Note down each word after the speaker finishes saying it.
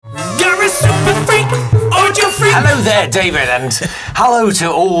Hello there, David, and hello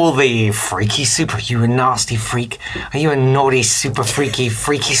to all the freaky super. You a nasty freak? Are you a naughty super freaky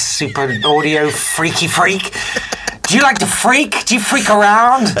super audio freaky freak? Do you like to freak? Do you freak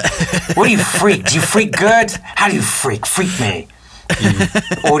around? What do you freak? Do you freak good? How do you freak? Freak me. You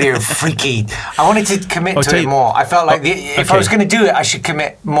audio freaky. I wanted to commit to it more. I felt like if I was going to do it, I should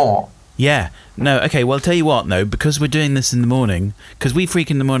commit more. Yeah. No, okay, well, I'll tell you what, no, because we're doing this in the morning, because we freak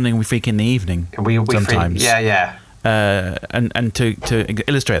in the morning and we freak in the evening we sometimes. Freak. Yeah. And to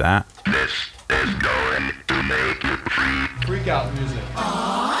illustrate that. This is going to make you freak. Freak out music.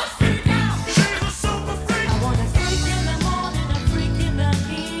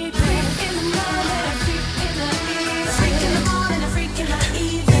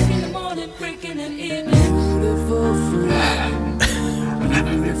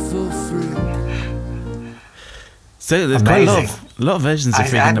 So there's quite a lot of versions of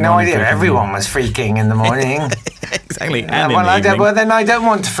freaking in the morning. I had no idea everyone was freaking in the morning. Exactly. Well, then I don't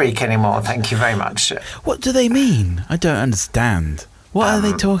want to freak anymore. Thank you very much. What do they mean? I don't understand. What are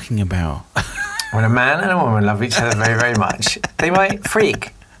they talking about? When a man and a woman love each other very, very much, they might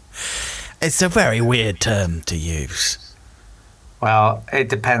freak. It's a very weird term to use. Well, it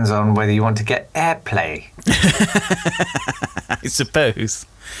depends on whether you want to get airplay. I suppose.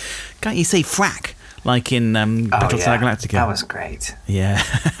 Can't you say frack? Like in Battlestar Galactica. That was great. Yeah.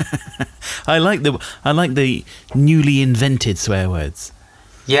 I like the newly invented swear words.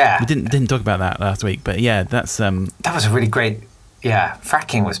 Yeah. We didn't talk about that last week, but yeah, that's that was a really great. Yeah,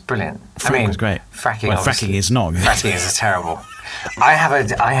 fracking was brilliant. Fracking was great. Fracking is not. Fracking is terrible. I have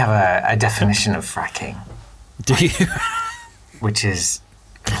a definition of fracking. Do you? Which is,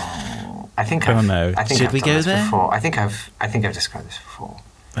 I think. Should we go there? Before. I think I've described this before.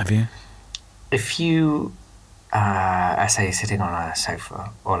 Have you? If you, say, sitting on a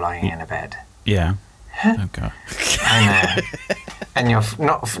sofa or lying in a bed. Yeah. Oh God. And you're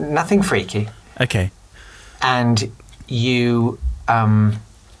nothing freaky. Okay. And you and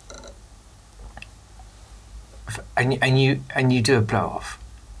you do a blow off.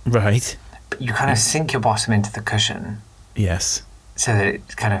 Right. But you kind of sink your bottom into the cushion. Yes. So that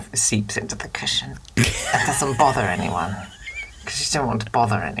it kind of seeps into the cushion. That doesn't bother anyone. Because you don't want to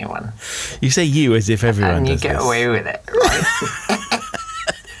bother anyone. You say you as if everyone does. And you get away with it, right?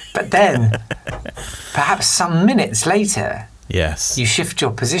 But then, perhaps some minutes later, yes, you shift your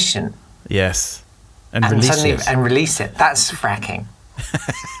position. Yes. And release it. That's fracking.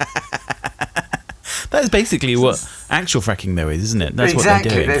 That's basically what actual fracking though is, isn't it? That's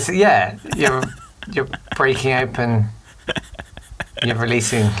exactly. What they're doing. You're breaking open. You're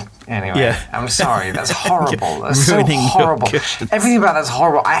releasing. Anyway, yeah. I'm sorry. That's horrible. That's so horrible. Everything about that's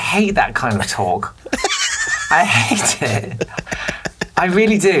horrible. I hate that kind of talk. I hate it. I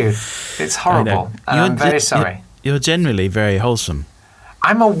really do. It's horrible. And I'm very sorry. You're generally very wholesome.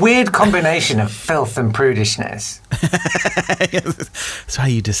 I'm a weird combination of filth and prudishness. That's why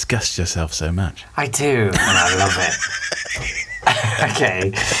you disgust yourself so much. I do, and I love it.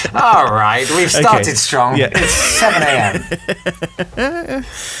 Okay. All right. We've started strong. Yeah. It's 7 a.m.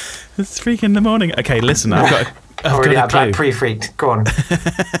 It's 3 in the morning. Okay, listen. I've got a clue. I'm pre-freaked. Go on.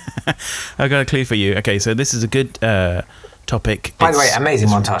 I've got a clue for you. Okay, so this is a good topic. By the way, amazing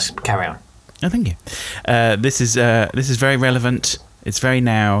montage. Carry on. Oh, thank you. This is very relevant. It's very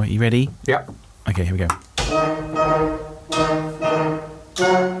now. You ready? Yep. Okay, here we go.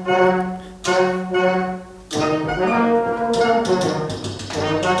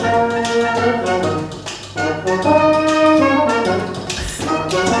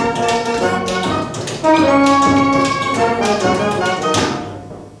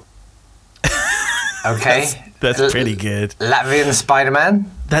 Okay. That's pretty good. Latvian Spider-Man?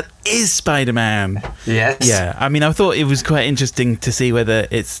 That is Spider-Man. Yes. Yeah. I mean, I thought it was quite interesting to see whether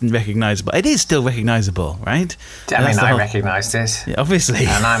it's recognisable. It is still recognisable, right? I recognised it. Yeah, obviously.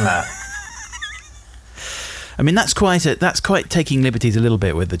 And I'm a... I mean, that's quite taking liberties a little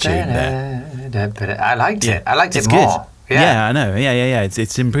bit with the tune there. But I liked it. I liked it Good. more. Yeah, I know. Yeah.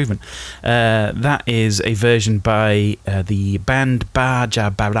 It's improvement. That is a version by the band Baja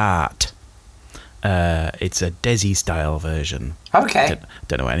Barat. It's a Desi style version. Okay.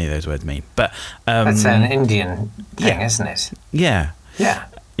 Don't know what any of those words mean, but that's an Indian thing, isn't it? Yeah. Yeah.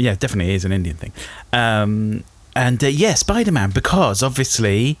 Yeah, definitely is an Indian thing. Spider-Man, because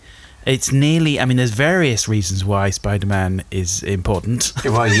obviously it's nearly. I mean, there's various reasons why Spider-Man is important.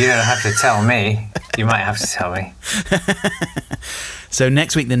 Well, you don't have to tell me. You might have to tell me. So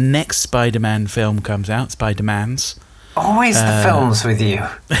next week, the next Spider-Man film comes out. Spider-Man's. Always the films with you.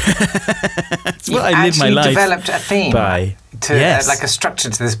 That's what I live my life developed a theme by. Like a structure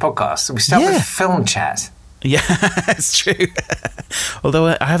to this podcast. We start with film chat. Yeah, it's true.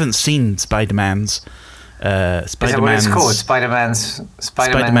 Although I haven't seen Spider-Man's. Is that what it's called? Spider-Man's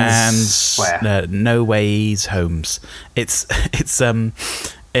where? No Ways Homes. It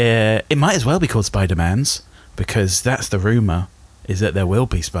might as well be called Spider-Man's, because that's the rumor, is that there will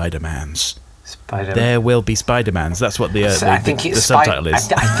be Spider-Man's. There will be Spider-Man's. That's what the subtitle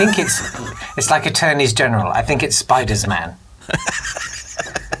is. I think it's like Attorneys General. I think it's Spider's Man.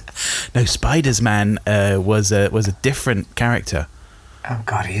 No, Spider's Man was a different character. Oh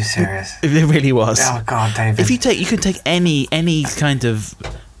God, are you serious? It really was. Oh God, David. If you can take any kind of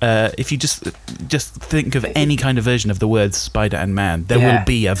if you just think of any kind of version of the words spider and man, there will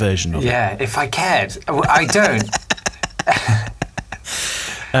be a version of it. Yeah, if I cared. I don't.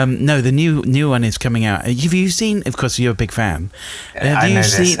 No, the new one is coming out. Have you seen? Of course, you're a big fan. I know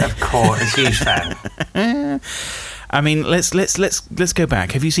this. Of course, a huge fan. I mean, let's go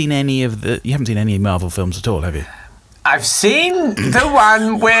back. Have you seen any of the? You haven't seen any Marvel films at all, have you? I've seen the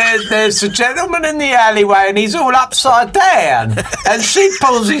one where there's a gentleman in the alleyway and he's all upside down, and she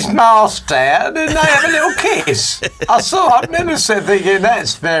pulls his mask down and they have a little kiss. I remember thinking,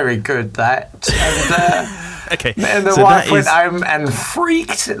 that's very good, that. And, okay. And the wife went home and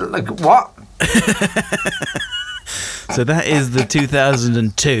freaked. Like, what? So that is the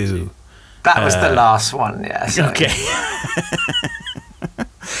 2002. That was the last one, yeah. Sorry. Okay.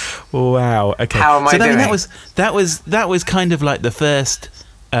 Wow. Okay. How am I doing? That was kind of like the first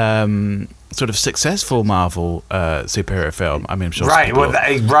sort of successful Marvel superhero film. I mean, I'm sure right. Well,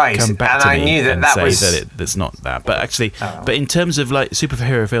 right. Come back and to I me knew and that say was that it's not that. But actually, but in terms of like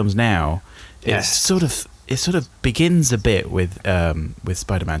superhero films now, it sort of begins a bit with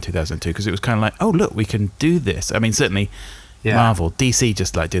Spider-Man 2002, because it was kind of like, oh look, we can do this. I mean, certainly Marvel, DC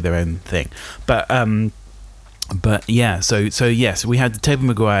just like do their own thing, But yeah, so yes, we had the Tobey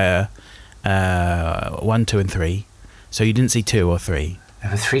Maguire 1, 2, and 3. So you didn't see 2 or 3.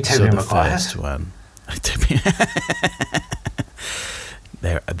 There were 3 Tobey Maguires. The first one.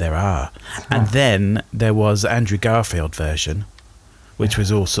 there are, and then there was Andrew Garfield version, which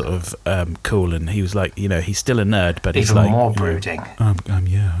was all sort of cool, and he was like, he's still a nerd, but he's even like more brooding. But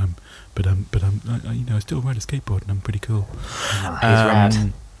I still ride a skateboard, and I'm pretty cool. Oh, he's rad.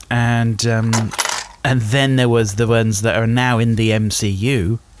 And then there was the ones that are now in the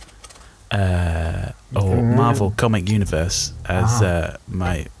MCU, or Marvel Comic Universe, as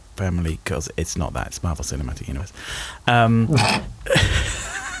my family calls it. It's not that, it's Marvel Cinematic Universe.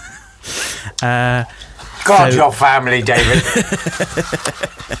 God, your family, David.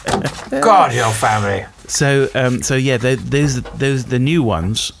 God, your family. So yeah, those the new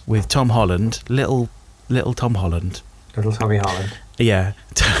ones with Tom Holland, little Tom Holland. Little Tommy Holland. Yeah,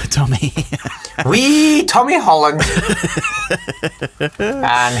 Tommy. Wee Tommy Holland.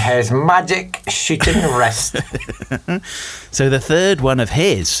 And his magic shooting wrist. So the third one of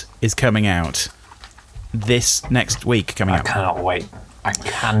his is coming out this next week. I cannot wait. I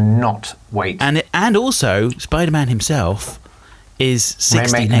cannot wait. And also, Spider-Man himself is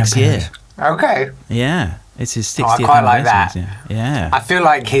 60 next year. Okay. Yeah. It's his 60th I quite like that. Yeah. I feel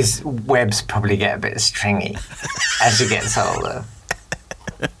like his webs probably get a bit stringy as he gets older.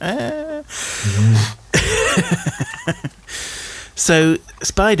 So,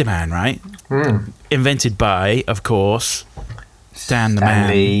 Spider-Man, right? Invented by, of course, Stan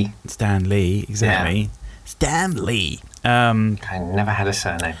Lee. Stan Lee, exactly. Yeah. Stan Lee. I never had a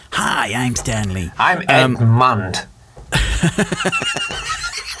surname. Hi, I'm Stan Lee. I'm Edmund.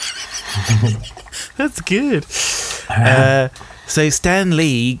 That's good. So Stan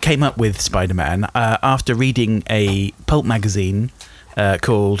Lee came up with Spider-Man after reading a pulp magazine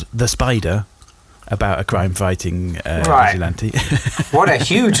called The Spider, about a crime-fighting vigilante. What a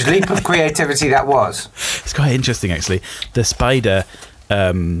huge leap of creativity that was. It's quite interesting, actually. The Spider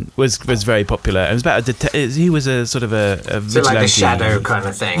was very popular. It was about he was a sort of a vigilante. So like the Shadow kind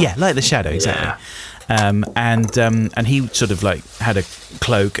of thing. Yeah, like the Shadow, exactly. Yeah. And he sort of like had a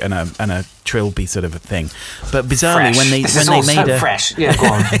cloak and a trilby sort of a thing, but bizarrely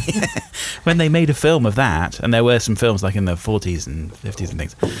when they made a film of that, and there were some films like in the 40s and 50s and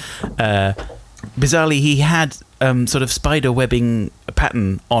things, bizarrely he had sort of spider webbing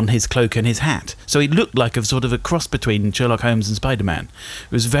pattern on his cloak and his hat, so he looked like a sort of a cross between Sherlock Holmes and Spider-Man.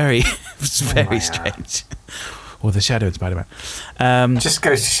 It was very strange. Or the Shadow and Spider-Man. Just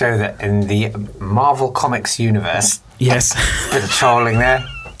goes to show that in the Marvel Comics universe, yes, bit of trolling there.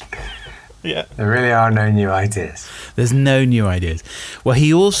 Yeah, there really are no new ideas. There's no new ideas. Well,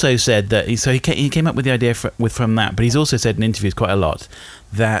 he also said that. He came up with the idea from that, but he's also said in interviews quite a lot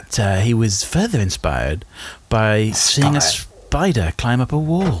that he was further inspired by seeing a spider climb up a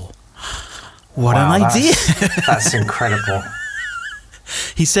wall. What an Wow, idea! That's incredible.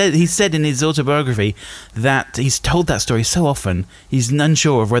 He said in his autobiography that he's told that story so often he's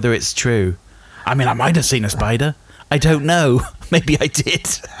unsure of whether it's true. I mean, I might have seen a spider. I don't know. Maybe I did.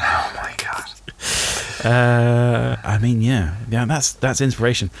 Oh my god. I mean, yeah, that's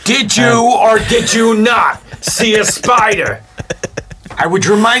inspiration. Did you or did you not see a spider? I would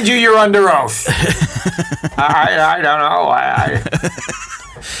remind you you're under oath. I don't know.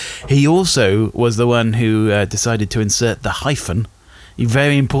 He also was the one who decided to insert the hyphen.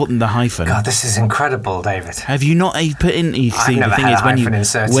 Very important, the hyphen. God, this is incredible, David. Have you not put in? You see, never the thing had is a hyphen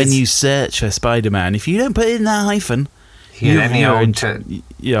inserted. when you search for Spider-Man, if you don't put in that hyphen, oh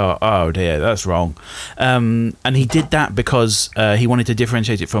dear, that's wrong. And he did that because he wanted to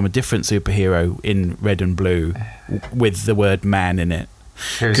differentiate it from a different superhero in red and blue with the word man in it.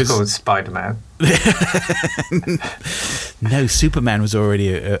 Who's called Spider-Man? No, Superman was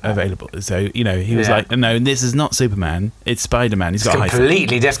already available. So, he was like, no, this is not Superman. It's Spider-Man. He's got a hyphen.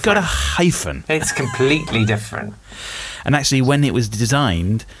 Completely different. It's got a hyphen. It's completely different. And actually, when it was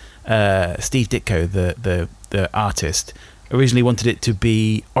designed, Steve Ditko, the artist, originally wanted it to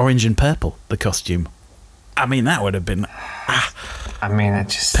be orange and purple, the costume. I mean, that would have been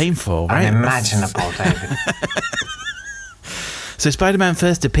it's just painful, right? Unimaginable, David. So Spider-Man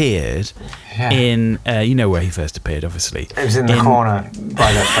first appeared in, you know where he first appeared, obviously. It was in the corner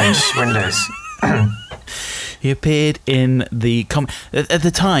by the French windows. He appeared in the at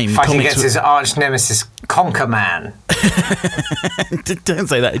the time. Fighting against his arch nemesis, Conker Man. Don't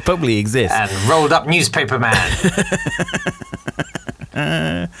say that. It probably exists. And Rolled Up Newspaper Man.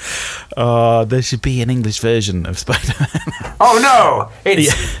 There should be an English version of Spider-Man. Oh no!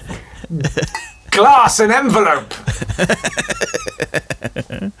 It's glass and envelope.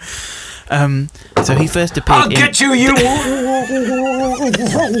 So he first appeared. I'll get you, you.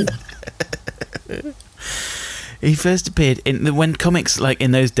 He first appeared when comics, like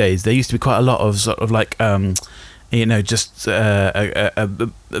in those days, there used to be quite a lot of sort of like just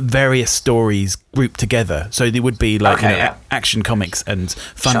various stories grouped together. So there would be like action comics and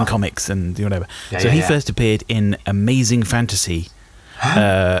fun comics and whatever. So he first appeared in Amazing Fantasy.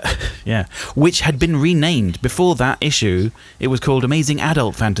 Which had been renamed before that issue. It was called Amazing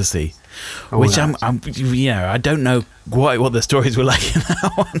Adult Fantasy, which I don't know quite what the stories were like in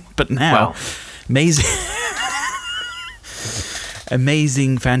that one, but now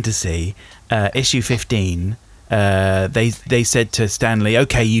Amazing Fantasy issue 15. They said to Stanley,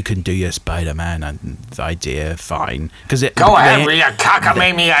 "Okay, you can do your Spider-Man idea, fine." Because go ahead with your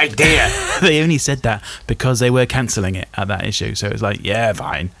cockamamie idea. They only said that because they were cancelling it at that issue, so it was like, yeah,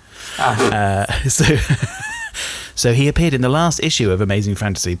 fine. So he appeared in the last issue of Amazing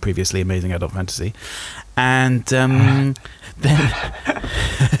Fantasy, previously Amazing Adult Fantasy, and then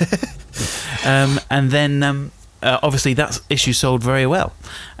obviously that issue sold very well,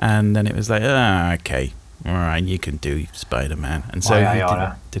 and then it was like, okay. All right, you can do Spider-Man, and so he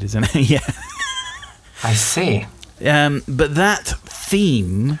did his own. Yeah, I see. But that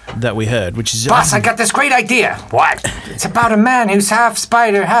theme that we heard, which is Boss, I got this great idea. What? It's about a man who's half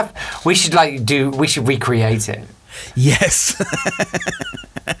spider, half. We should recreate it. Yes.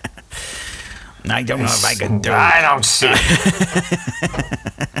 I don't know if I can do it. I don't see it.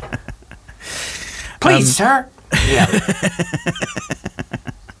 Please, sir. Yeah.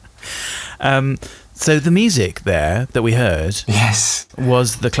 So the music there that we heard, yes,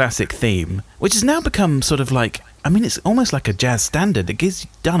 was the classic theme, which has now become sort of like, I mean, it's almost like a jazz standard. It gets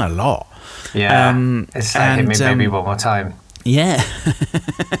done a lot. Yeah, it's like Hit Me Baby One More Time. Yeah.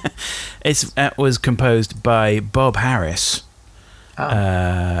 It was composed by Bob Harris,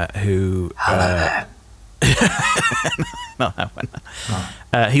 who... not that one.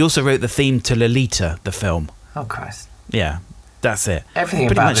 Oh. He also wrote the theme to Lolita, the film. Oh, Christ. Yeah. That's it. Everything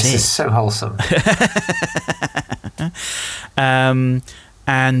pretty about this is so wholesome. But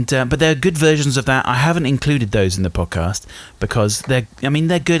there are good versions of that. I haven't included those in the podcast because they're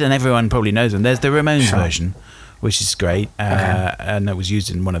good and everyone probably knows them. There's the Ramones version, which is great, and that was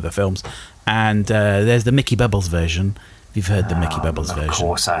used in one of the films. And there's the Mickey Bubbles version. You've heard the Mickey Bubbles version. Of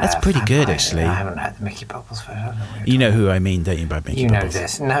course I have. That's pretty good, actually. I haven't heard the Mickey Bubbles version. You know who I mean, don't you, by Mickey Bubbles? You know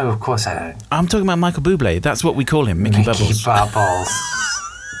this. No, of course I don't. I'm talking about Michael Bublé. That's what we call him, Mickey Bubbles. Mickey Bubbles.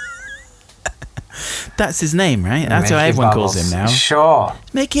 That's his name, right? That's how everyone calls him now. Sure.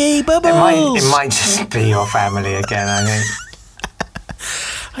 Mickey Bubbles! It might just be your family again, I think.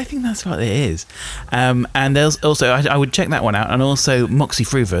 I think that's what it is. And there's also, I would check that one out, and also Moxie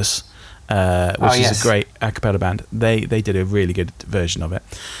Fruvus, which is a great a cappella band. They did a really good version of it.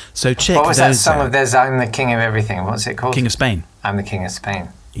 So check those out. What was that song of theirs, I'm the King of Everything? What's it called? King of Spain. I'm the King of Spain.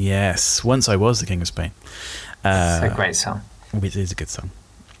 Yes, Once I Was the King of Spain. It's a great song. Which is a good song.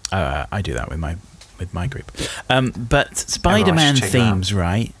 I do that with my group. But Spider-Man check that out. themes,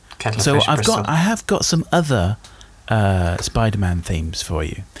 right? Kettlefish So Bristol. I have got some other Spider-Man themes for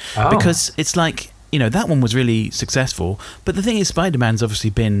you, Oh. because it's like, that one was really successful. But the thing is, Spider-Man's obviously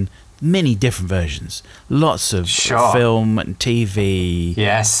been many different versions, lots of Sure. film and TV,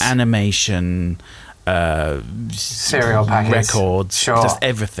 Yes. animation, Cereal packets. records, Sure. just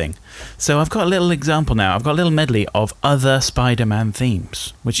everything. So I've got a little example now. I've got a little medley of other Spider-Man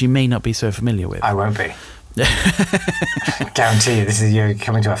themes, which you may not be so familiar with. I won't be. Guarantee you, you're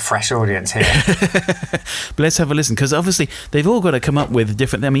coming to a fresh audience here. But let's have a listen, because obviously they've all got to come up with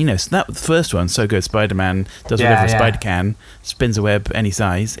different. I mean, that first one's so good. Spider-Man does whatever a spider can, spins a web any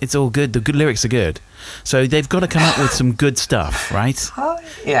size. It's all good. The good lyrics are good. So they've got to come up with some good stuff, right?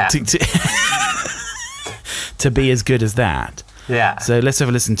 Yeah. To be as good as that. Yeah. So let's have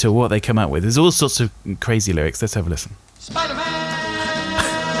a listen to what they come up with. There's all sorts of crazy lyrics. Let's have a listen.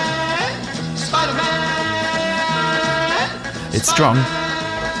 It's strong.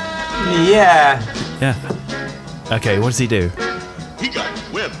 Yeah. Yeah. Okay, what does he do? He got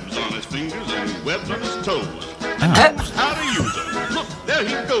webs on his fingers and webs on his toes. Ah. How to use them. Look, there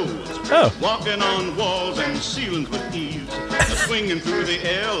he goes. Oh. Walking on walls and ceilings with ease. Swinging through the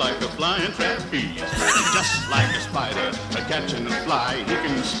air like a flying trapeze. Just like a spider catching a fly, he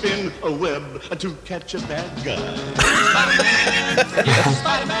can spin a web to catch a bad guy. Spider-Man, yes,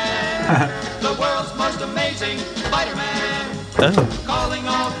 Spider-Man, the world's most amazing Spider-Man. Oh. Calling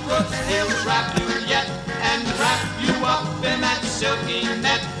all crooks, he'll trap you yet and wrap you up in that silky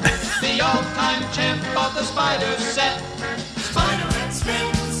net. The all-time champ of the spider set. Spider-Man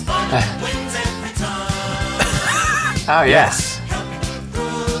spins, Spider-Man wins every time. Oh, yes. Helping the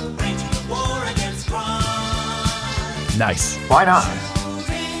good, waging a war against crime. Nice. Why not?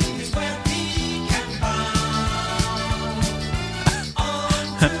 Moving is where he can bound. On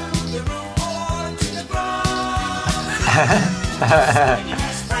to the room or to the ground. He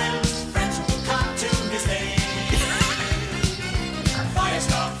has friends who will come to his aid.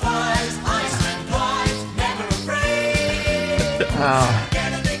 Firestar flies, Iceland flies, never afraid.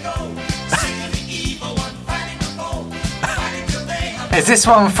 Together they go, singing the evil one, fighting the foe, fighting till they have. Is this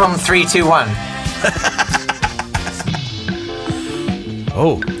one from 321?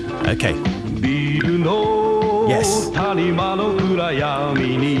 Oh, okay. Yes. Oh,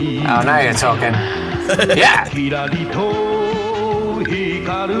 now you're talking. Yeah.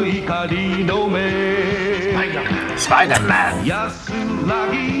 Spider-Man.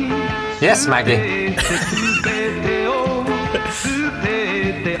 Yes, Maggie.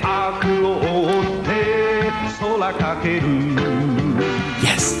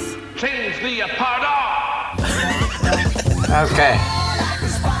 Yes. Okay.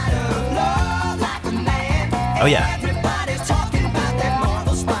 Oh, yeah. Everybody's talking about that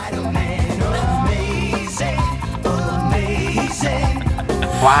Marvel Spider-Man. Amazing, amazing.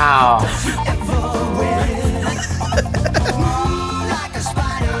 Wow. Like a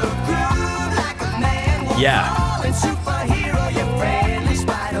spider, groove like a man. Yeah. Calling superhero, your friendly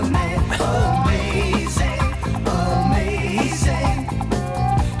Spider-Man. Amazing, amazing.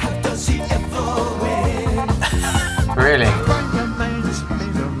 How does he ever win? Really? Spider-Man,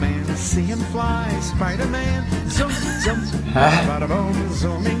 Spider-Man, see him fly, Spider-Man, zoom, zoom, bada boom,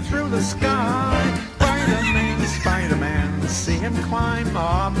 zooming through the sky. Spider-Man, Spider-Man, see him climb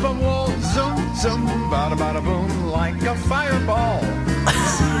up a wall, zoom, zoom, bada boom, like a fireball.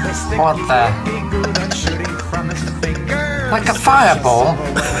 See the sticky, What the? icky goo that's shooting from his finger. Like a fireball?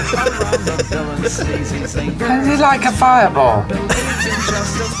 Around the villain's sneezing finger. How is he like a fireball? Believes in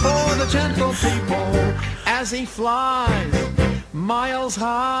justice for the gentle people as he flies miles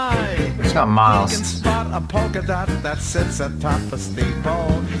high. It's not He can Miles. spot a polka dot that sits atop a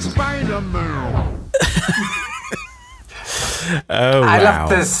steeple. Spider-Man. Oh, I wow. love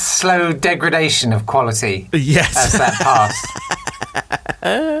the slow degradation of quality as Yes. that passed.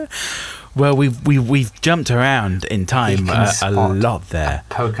 Well, we've jumped around in time can a spot lot there.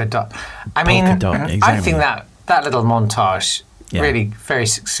 Polka dot. I mean, dot, I exactly. think that little montage Yeah. really very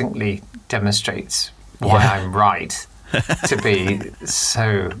succinctly demonstrates why Yeah. I'm right to be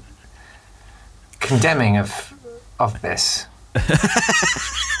so condemning of this.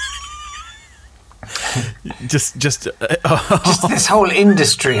 Just Just this whole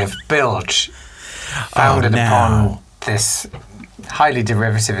industry of bilge founded now. upon this highly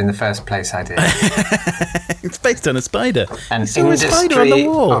derivative in the first place idea. it's based on a spider. An You saw a spider on industry the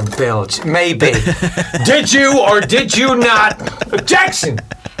wall. of bilge. Maybe. Did you or did you not? Objection!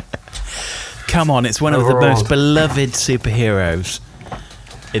 Come on, it's one of the Overruled. most beloved superheroes.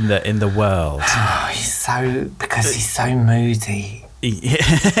 in the world. Oh, because he's so moody.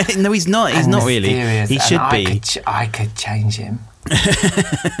 No, he's not. He's and not really. mysterious, He and should be. I could change him.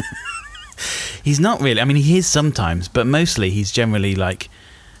 He's not really. I mean, he is sometimes, but mostly he's generally like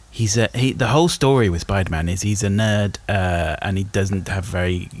the whole story with Spider-Man is he's a nerd, and he doesn't have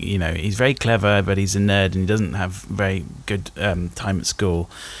he's very clever, but he's a nerd and he doesn't have very good time at school.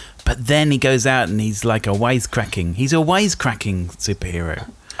 But then he goes out and he's like he's a wisecracking superhero.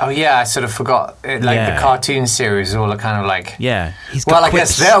 Oh yeah, I sort of forgot. The cartoon series, all are kind of like. Yeah, he's got I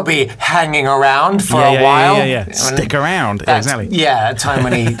guess they'll be hanging around for a while. Yeah. Stick around. Yeah, exactly. Yeah, a time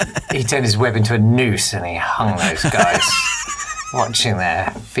when he turned his web into a noose and he hung those guys, watching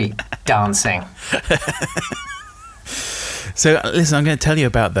their feet dancing. So listen, I'm going to tell you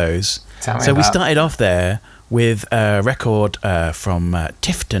about those. We started off there with a record from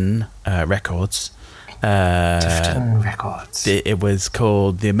Tifton Records. Tifton Records. It was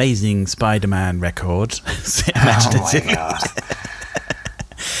called The Amazing Spider-Man Record. Oh my God.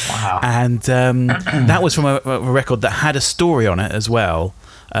 Wow. And that was from a record that had a story on it as well.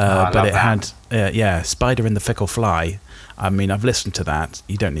 But it had, Spider and the Fickle Fly. I mean, I've listened to that.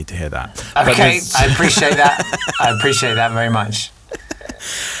 You don't need to hear that. Okay, I appreciate that. I appreciate that very much.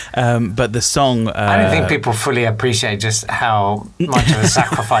 But the song... I don't think people fully appreciate just how much of a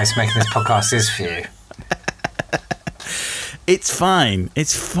sacrifice making this podcast is for you. It's fine.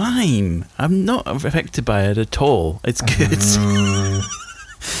 It's fine. I'm not affected by it at all. It's good.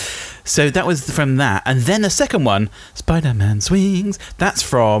 So that was from that. And then the second one, Spider-Man Swings, that's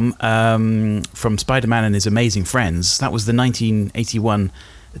from Spider-Man and His Amazing Friends. That was the 1981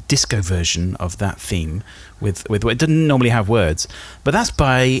 disco version of that theme with it didn't normally have words. But that's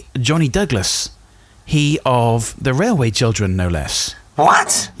by Johnny Douglas. He of the Railway Children, no less.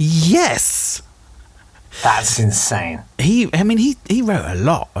 What? Yes. That's insane. He wrote a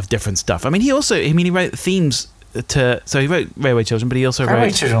lot of different stuff. He wrote themes so he wrote Railway Children, but he also wrote...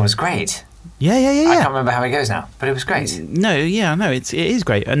 Railway Children was great. Yeah. I can't remember how it goes now, but it was great. It is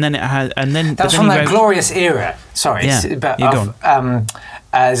great. And then it had, that's from that glorious era. Sorry,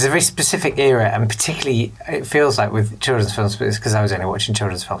 there's a very specific era, and particularly it feels like with children's films, but it's because I was only watching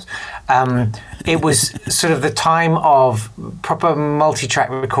children's films. It was sort of the time of proper multi-track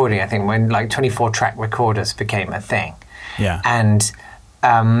recording. I think when like 24-track recorders became a thing. Yeah, and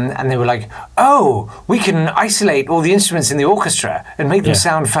they were like, oh, we can isolate all the instruments in the orchestra and make them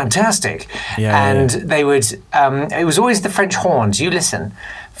sound fantastic. They would, it was always the French horns. You listen,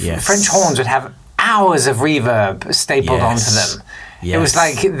 French horns would have hours of reverb stapled onto them. It was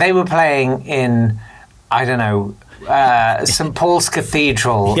like they were playing in, I don't know, St. Paul's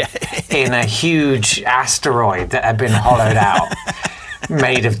Cathedral in a huge asteroid that had been hollowed out.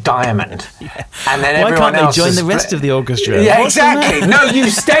 Made of diamond, and then why everyone can't else they join the rest of the orchestra? Yeah, exactly. No, you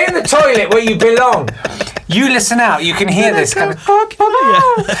stay in the toilet where you belong. You listen out. You can hear this kind of.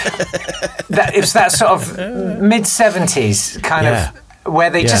 It's that sort of mid-70s kind of where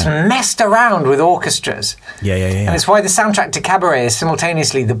they just messed around with orchestras. Yeah. And it's why the soundtrack to Cabaret is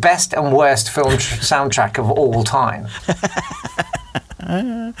simultaneously the best and worst film soundtrack of all time.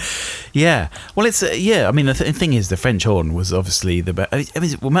 Yeah. Well, it's the thing is, the French horn was obviously the best.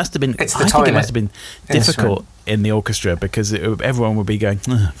 It must have been. I think it must have been difficult in the orchestra because everyone would be going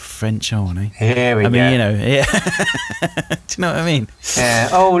French horn. Eh? Here we go. Do you know what I mean? Yeah.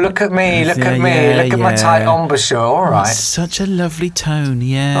 Oh, look at me! Look at me! Look at my tight embouchure. All right. Such a lovely tone.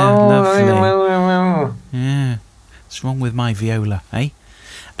 Yeah. Lovely. Yeah. What's wrong with my viola? Eh?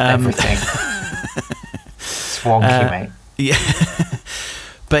 Everything. It's wonky, mate. Yeah.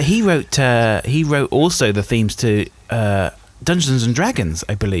 But he wrote also the themes to Dungeons and Dragons,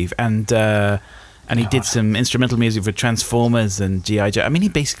 I believe, and he did some instrumental music for Transformers and G.I. Joe. He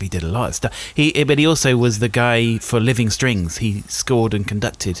basically did a lot of stuff. But he also was the guy for Living Strings. He scored and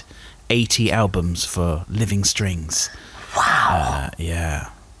conducted 80 albums for Living Strings. Wow.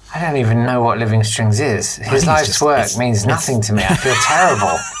 Yeah. I don't even know what Living Strings is. His life's work means nothing to me. I feel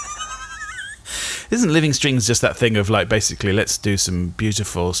terrible. Isn't Living Strings just that thing of like basically let's do some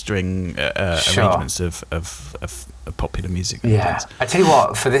beautiful string arrangements of popular music? Yeah. I tell you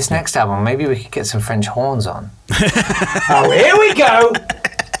what, for this next album, maybe we could get some French horns on. Oh, here we go.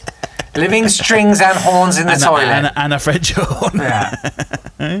 Living Strings and horns in the toilet. And a French horn. Yeah.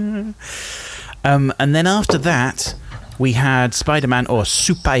 And then after that, we had Spider-Man or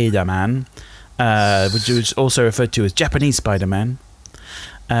Supaidaman, which was also referred to as Japanese Spider-Man.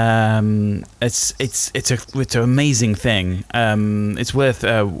 It's an amazing thing. It's worth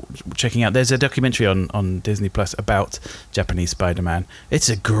checking out. There's a documentary on Disney Plus about Japanese Spider-Man. It's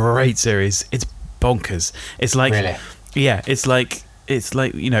a great series. It's bonkers. It's like, really? Yeah, it's like it's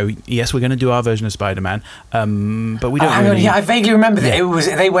like, yes, we're going to do our version of Spider-Man, but we don't hang on, really... I vaguely remember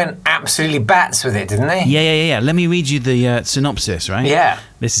that they went absolutely bats with it, didn't they? Yeah. Let me read you the synopsis, right? Yeah.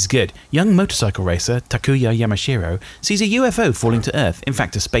 This is good. Young motorcycle racer Takuya Yamashiro sees a UFO falling to Earth, in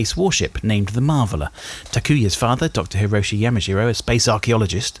fact a space warship named the Marveler. Takuya's father, Dr. Hiroshi Yamashiro, a space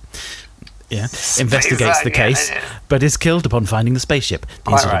archaeologist, investigates the case, but is killed upon finding the spaceship.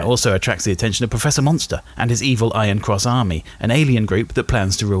 The incident also attracts the attention of Professor Monster and his evil Iron Cross Army, an alien group that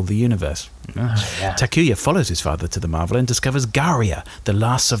plans to rule the universe. Takuya follows his father to the Marvel and discovers Garia, the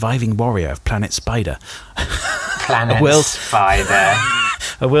last surviving warrior of Planet Spider. Spider.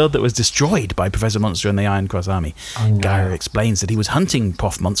 A world that was destroyed by Professor Monster and the Iron Cross Army. Garia explains that he was hunting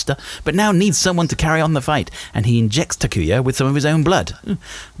Prof Monster, but now needs someone to carry on the fight, and he injects Takuya with some of his own blood.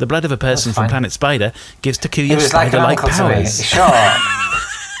 The blood of a person from Planet Spider gives Takuya spider-like powers. Sure.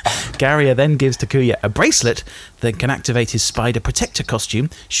 Garia then gives Takuya a bracelet that can activate his spider protector costume,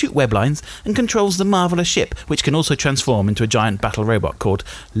 shoot web lines, and controls the Marveler ship, which can also transform into a giant battle robot called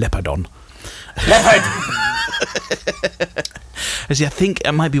Leopardon. Leopard! Actually, I think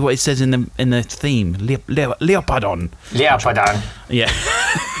it might be what it says in the theme. Leopardon. Leopardon. Yeah.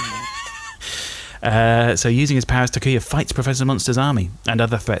 So using his powers, Takuya fights Professor Monster's army and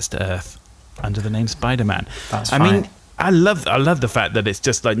other threats to Earth under the name Spider-Man. That's fine. I mean, I love the fact that it's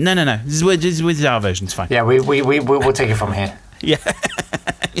just like, no. This is our version. It's fine. Yeah, we'll take it from here. Yeah.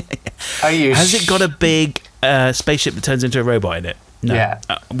 Has it got a big spaceship that turns into a robot in it? No. Yeah.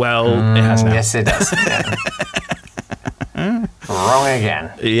 It has now. Yes, it does. Yeah. Wrong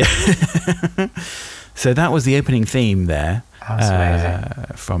again. Yeah. So that was the opening theme there. That's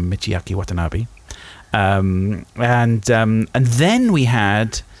amazing. From Michiaki Watanabe. And then we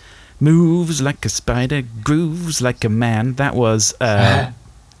had Moves Like a Spider, Grooves Like a Man. That was from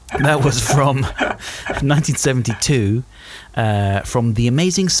 1972, from the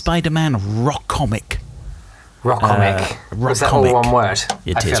Amazing Spider-Man rock comic. Rock comic. Was that all one word?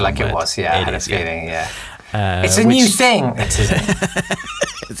 It I feel like it was. Yeah, I had a feeling. Yeah. It's a which- new thing. It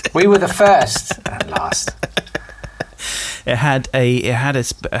isn't. We were the first and last. It had a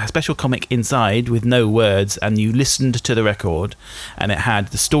special comic inside with no words, and you listened to the record, and it had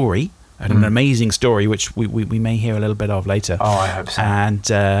the story, and an amazing story, which we may hear a little bit of later. Oh, I hope so.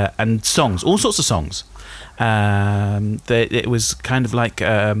 And songs, all sorts of songs. It was kind of like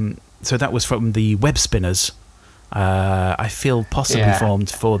so that was from the Web Spinners. I feel possibly formed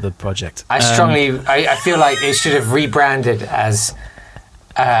for the project. I feel like it should have rebranded as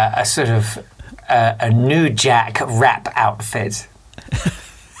a sort of a New Jack rap outfit,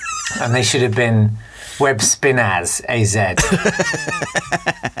 and they should have been Web Spinnaz AZ.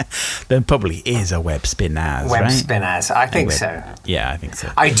 There probably is a Web Spinnaz, Web right? Spinnaz, I think so. Yeah, I think so.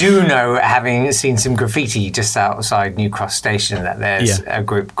 I do know, having seen some graffiti just outside New Cross Station, that there's a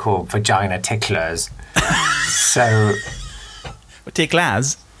group called Vagina Ticklers. So,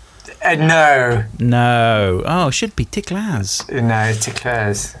 Ticklaz? no. No. Oh, it should be Ticklaz. No,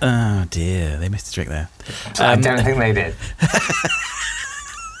 Ticklers. Oh dear, they missed a trick there. I don't think they did.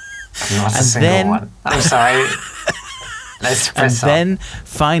 Not a And single then- one. I'm sorry. Let's And press on. then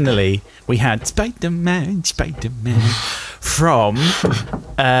finally we had Spider-Man from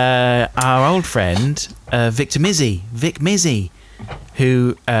our old friend Victor Mizzy, Vic Mizzy,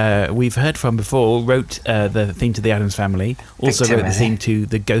 who we've heard from before, wrote the theme to The Addams Family, also Victor wrote the Mizzy. theme to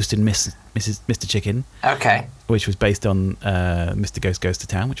The Ghost and Mr. Chicken, Okay. which was based on Mr. Ghost Goes to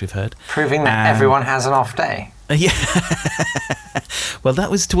Town, which we've heard. Proving that everyone has an off day. Yeah. Well,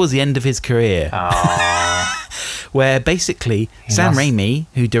 that was towards the end of his career. Oh. Where basically Sam lost- Raimi,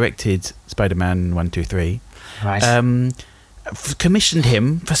 who directed Spider-Man 1, 2, 3, Right. commissioned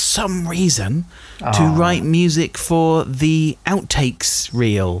him for some reason to write music for the outtakes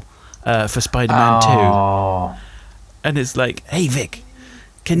reel for Spider-Man 2. Oh. And it's like, hey Vic,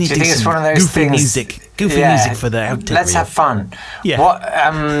 can you Do do, you think it's some one of those goofy things? goofy music for the outtake Let's reel? have fun. Yeah. What?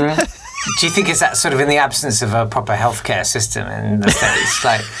 Do you think it's that sort of in the absence of a proper healthcare system in the States?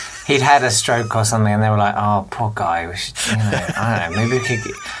 Like, he'd had a stroke or something, and they were like, "Oh, poor guy. We should, I don't know. Maybe we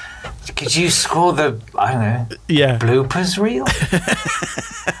could you score the, I don't know, Yeah. bloopers reel?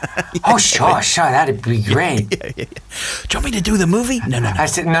 Oh, sure, that'd be great." Do you want me to do the movie? No. I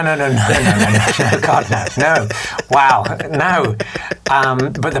said, no, God, no. Wow, no.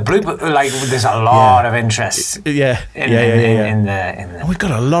 But the blooper, like, there's a lot of interest. Yeah. In the. We've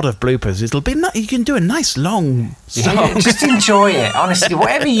got a lot of bloopers. It'll be you can do a nice long song. Yeah, just enjoy it, honestly.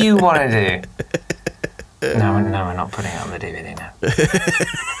 Whatever you want to do. No, we're not putting it on the DVD now.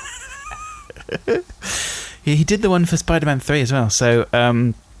 He did the one for Spider-Man 3 as well. So,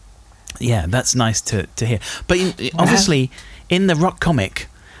 yeah, that's nice to hear. But obviously, in the rock comic.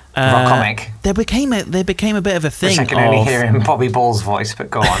 Rock comic. There became a bit of a thing. Which I can only hear in Bobby Ball's voice,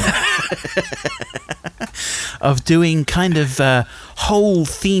 but go on. Of doing kind of whole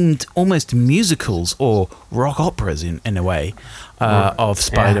themed, almost musicals or rock operas in a way of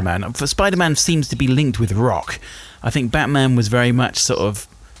Spider-Man. Yeah. Spider-Man seems to be linked with rock. I think Batman was very much sort of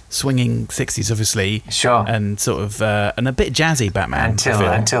swinging 60s, obviously. Sure. And sort of and a bit jazzy Batman.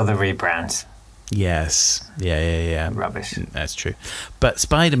 Until the rebrands. Yes. Yeah. Rubbish. That's true. But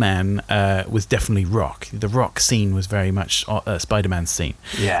Spider-Man was definitely rock. The rock scene was very much Spider-Man's scene.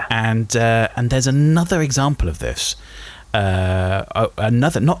 Yeah. And there's another example of this. Not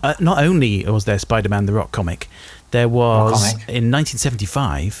only was there Spider-Man the Rock comic, there was in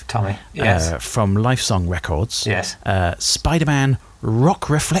 1975 Tommy, yes. From Lifesong Records, yes. Spider-Man Rock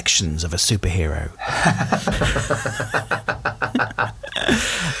Reflections of a Superhero.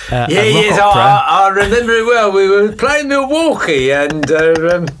 Yes, I remember it well. We were playing Milwaukee and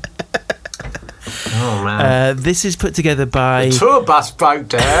oh man, this is put together by the tour bus broke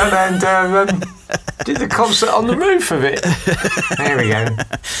down and did the concert on the roof of it. There we go.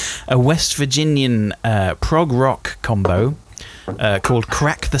 A West Virginian prog rock combo called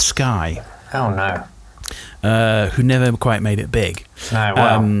Crack the Sky. Oh no. Who never quite made it big. No,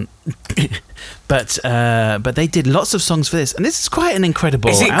 well. But they did lots of songs for this, and this is quite an incredible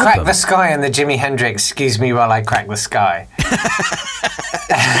album. Is it album. Crack the Sky and the Jimi Hendrix, Excuse Me While I Crack the Sky?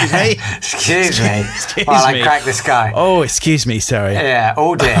 Excuse me while I crack the sky. Oh, excuse me, sorry. Yeah,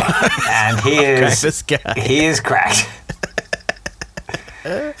 all day. And he is cracked.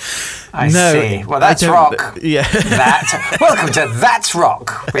 I see. Well, that's rock. Yeah. Welcome to That's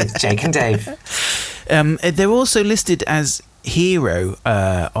Rock with Jake and Dave. They're also listed as Hero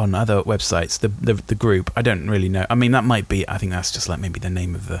on other websites. The group. I don't really know. I mean, that might be. I think that's just like maybe the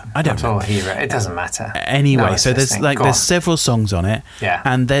name of the. I don't know. Hero. It doesn't matter. Anyway, so there's several songs on it. Yeah.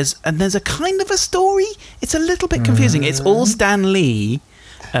 And there's a kind of a story. It's a little bit confusing. It's all Stan Lee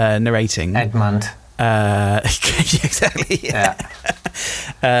narrating. Edmund. Exactly. Yeah.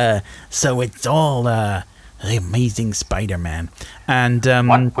 So it's all the Amazing Spider-Man, and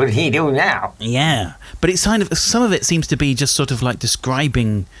what would he do now? Yeah, but it's kind of some of it seems to be just sort of like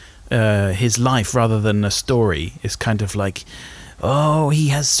describing his life rather than a story. It's kind of like, oh, he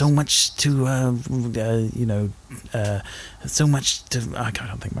has so much to, so much to. I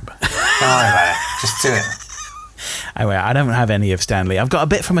can't think. Remember. Don't worry about it. Just do it. Anyway, I don't have any of Stan Lee. I've got a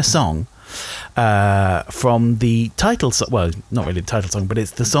bit from a song. From the title song, well, not really the title song, but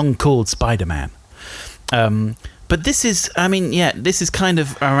it's the song called Spider-Man. But this is, this is kind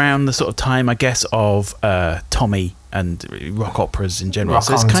of around the sort of time, I guess, of Tommy and rock operas in general.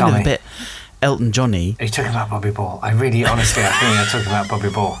 So it's kind of a bit Elton Johnny. Are you talking about Bobby Ball? I think you're talking about Bobby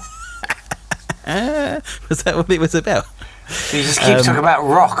Ball. Was that what it was about? You just keep talking about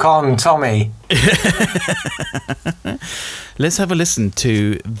rock on Tommy. Let's have a listen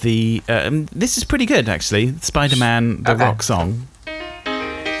to the. This is pretty good, actually. Spider-Man, the rock song.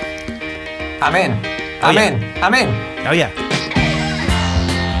 I'm in. I'm in. Oh yeah.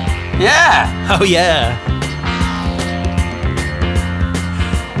 Yeah. Oh yeah.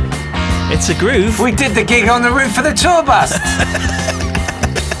 It's a groove. We did the gig on the roof of the tour bus.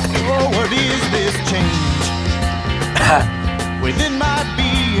 Oh, what is this change within my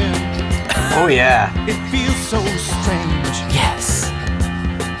being? Oh yeah. It feels so strange. Yes.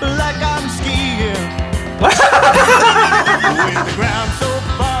 Like I'm skiing. With the ground so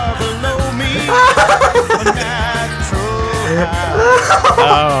far below me. A natural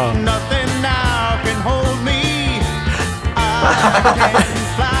high. Nothing now can hold me. I can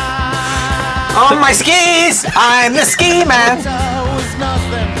fly. On my skis, I'm the ski man. I was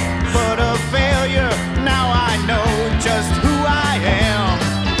nothing but a failure. Now I know just who I am.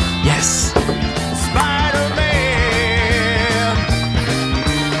 Yes. Spider-Man.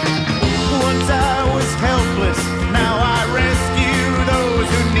 Once I was helpless, now I rescue those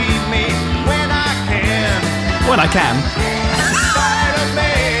who need me when I can. When I can.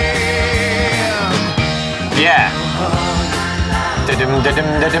 Spider-Man. Yeah. Da-dum, da-dum,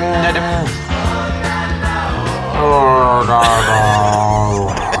 da-dum, da-dum.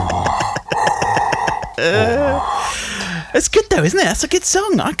 It's good though, isn't it? That's a good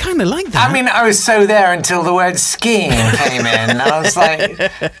song. I kind of like that. I mean, I was so there until the word skiing came in. I was like,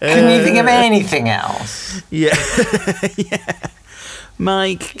 couldn't you think of anything else? Yeah. Yeah.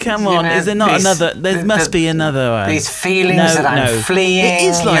 Mike, come on. Is there not another? There must be another one. These feelings that I'm fleeing. It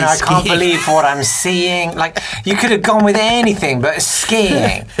is like I can't skiing. believe what I'm seeing. Like, you could have gone with anything but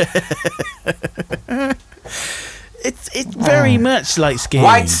skiing. It's very much like skiing.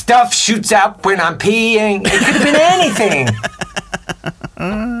 White stuff shoots out when I'm peeing. It could have been anything.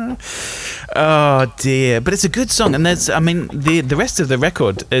 Oh dear, but it's a good song, and the rest of the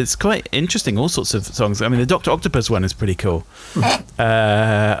record is quite interesting. All sorts of songs. I mean, the Dr. Octopus one is pretty cool.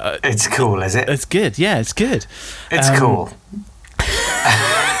 It's cool, is it? It's good. Yeah, it's good. It's cool.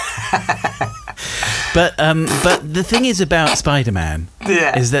 But the thing is about Spider-Man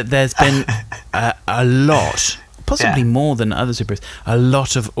Yeah. is that there's been a lot, possibly more than other superheroes, a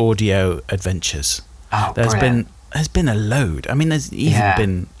lot of audio adventures. Oh, There's brilliant. been a load. I mean, there's even Yeah.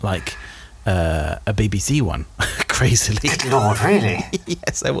 been like a BBC one, crazily. Good Lord, really?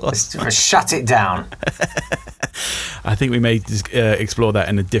 Yes, there was. Shut it down. I think we may explore that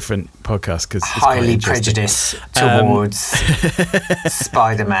in a different podcast because it's quite Highly interesting. prejudiced towards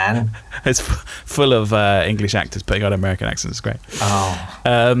Spider-Man. It's full of English actors putting on American accents. It's great. Oh,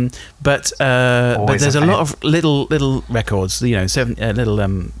 But Always there's a a lot pain. of little records, little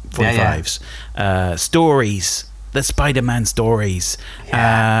 45s, stories, the Spider-Man stories,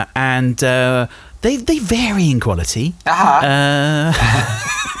 Yeah. and they vary in quality.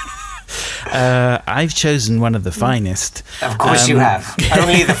 I've chosen one of the finest. of course you have.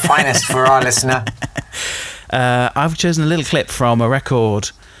 Only the finest for our listener. I've chosen a little clip from a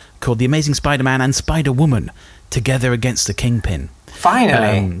record called "The Amazing Spider-Man and Spider-Woman Together Against the Kingpin."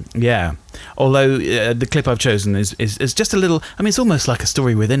 Finally. Yeah. Although the clip I've chosen is just a little. I mean, it's almost like a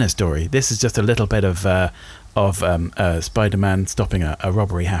story within a story. This is just a little bit of Spider-Man stopping a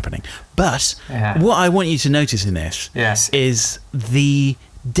robbery happening. But what I want you to notice in this Yes. is the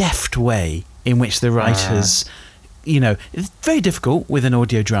deft way in which the writers. It's very difficult with an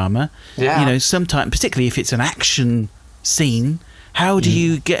audio drama. Yeah. Sometimes, particularly if it's an action scene. How do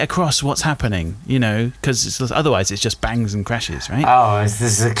you get across what's happening? Because otherwise it's just bangs and crashes, right? Oh, this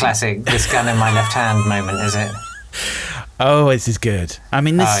is a classic "this gun in my left hand" moment, is it? Oh, this is good. I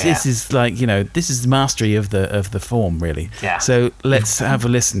mean, this yeah. is like this is mastery of the form, really. Yeah. So let's have a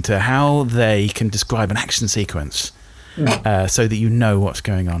listen to how they can describe an action sequence, so that you know what's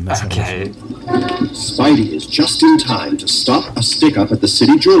going on. Let's have a listen. Okay. Spidey is just in time to stop a stick-up at the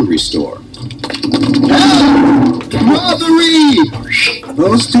city jewelry store. Robbery!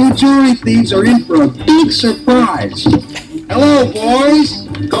 Those two jewelry thieves are in for a big surprise. Hello, boys.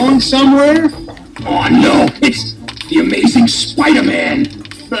 Going somewhere? Oh, no. It's the Amazing Spider-Man.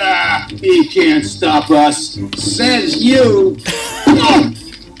 Ah, he can't stop us. Says you. Oh!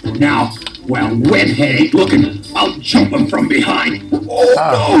 Now, while Webhead ain't looking, I'll jump him from behind. Oh,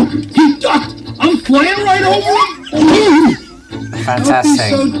 no! He ducked! I'm flying right over him! Ooh.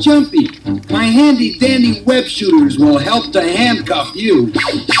 Fantastic. Don't be so jumpy. My handy-dandy web shooters will help to handcuff you.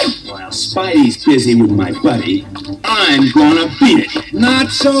 While Spidey's busy with my buddy, I'm gonna beat it.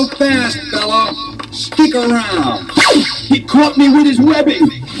 Not so fast, fella. Stick around. He caught me with his webbing.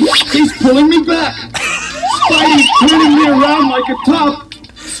 He's pulling me back. Spidey's turning me around like a top,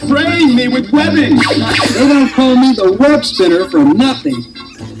 spraying me with webbing. They don't call me the web spinner for nothing.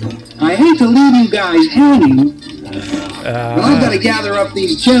 I hate to leave you guys hanging, but I've got to gather up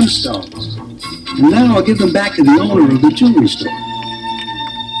these gemstones. And now I'll give them back to the owner of the jewelry store.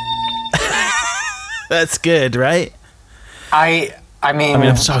 That's good, right? I mean,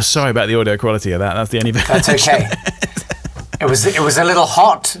 I'm so sorry about the audio quality of that. That's the only bit. that's okay. It was a little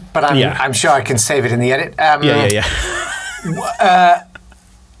hot, but I'm sure I can save it in the edit. Yeah.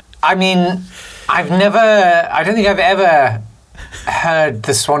 I mean, I don't think I've ever heard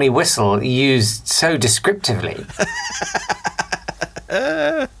the Swanee whistle used so descriptively.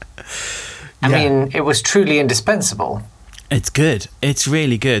 I mean, it was truly indispensable. It's good. It's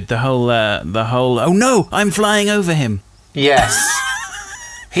really good. The whole. Oh no! I'm flying over him. Yes.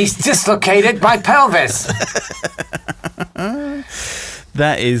 He's dislocated my pelvis.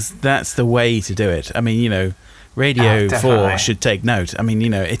 That's the way to do it. I mean, Radio 4 definitely. should take note. I mean,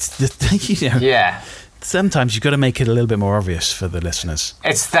 it's the Yeah. Sometimes you've got to make it a little bit more obvious for the listeners.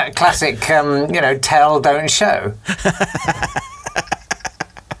 It's that classic, tell, don't show.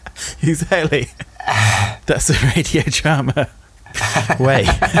 Exactly. That's the radio drama way.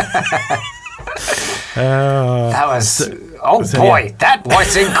 That was, so, boy, yeah. that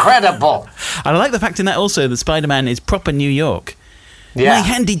was incredible. I like the fact in that also that Spider-Man is proper New York. My Yeah.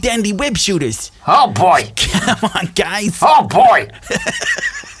 handy dandy web shooters. Oh, boy. Come on, guys. Oh, boy.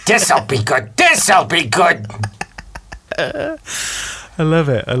 This'll be good. This'll be good. I love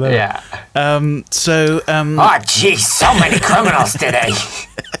it. I love Yeah. it. Oh, Oh, geez, so many criminals today.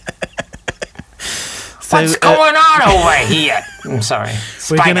 What's going on over here? I'm sorry.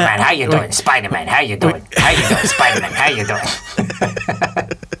 Spider-Man, how you doing? Spider-Man, how you doing? How you doing, Spider-Man? How you doing?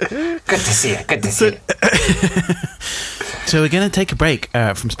 Good to see you. Good to see you. So we're going to take a break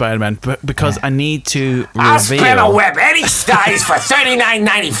from Spider-Man because I need to reveal... I'll spin a web any size for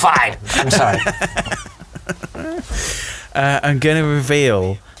 $39.95. I'm sorry. I'm going to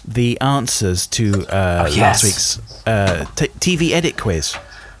reveal the answers to last week's TV edit quiz.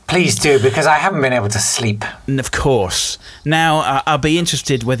 Please do, because I haven't been able to sleep. And of course. Now, I'll be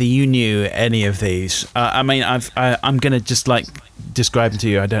interested whether you knew any of these. I'm going to just like describe them to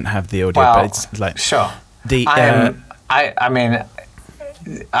you. I don't have the audio, but it's like sure. I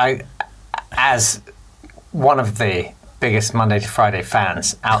as one of the biggest Monday to Friday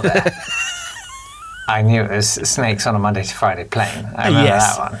fans out there, I knew it was Snakes on a Monday to Friday plane. I remember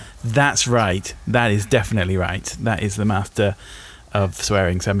that one. That's right. That is definitely right. That is the master of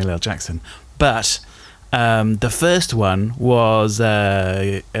swearing, Samuel L. Jackson. But the first one was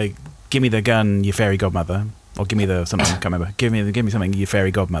 "Give me the gun, you fairy godmother," or "Give me the something." I can't remember. Give me something, you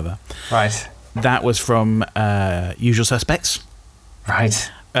fairy godmother. Right. That was from Usual Suspects.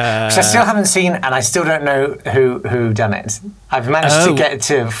 Right. Which I still haven't seen, and I still don't know who done it. I've managed to get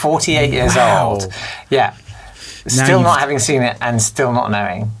to 48 years old. Yeah. Still not having seen it, and still not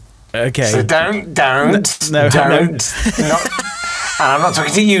knowing. Okay. So don't. No. And I'm not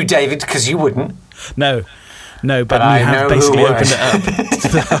talking to you, David, because you wouldn't. No, but I you have know basically who opened it up to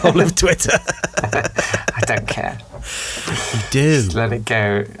the whole of Twitter. I don't care. You do. Just let it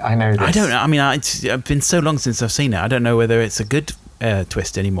go. I know this. I don't know. I mean, I've been so long since I've seen it. I don't know whether it's a good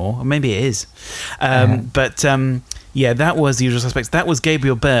twist anymore, or maybe it is. But that was The Usual Suspects. That was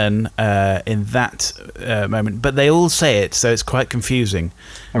Gabriel Byrne in that moment. But they all say it, so it's quite confusing.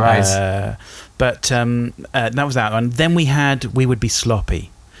 Right. But that was that one. Then we had We Would Be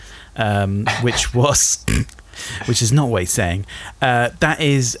Sloppy, which was, which is not what he's saying. That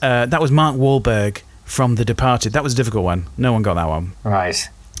was Mark Wahlberg from The Departed. That was a difficult one. No one got that one. Right.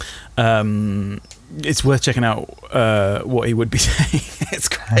 It's worth checking out what he would be saying. It's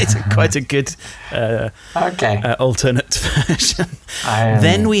quite a good alternate version.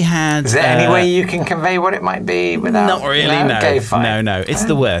 Then we had... Is there any way you can convey what it might be without... Not really, no. Okay, fine. No. It's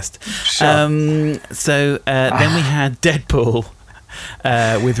the worst. Sure. Then we had Deadpool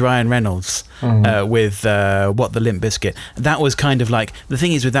with Ryan Reynolds with What the Limp Bizkit. That was kind of like... The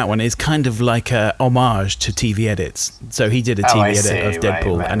thing is with that one, is kind of like a homage to TV edits. So he did a TV edit of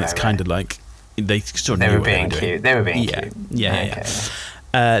Deadpool, and it's kind of like... They sort of They were being cute. Yeah.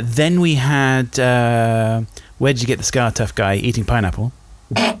 Then we had Where Did You Get the Scar Tough Guy Eating Pineapple?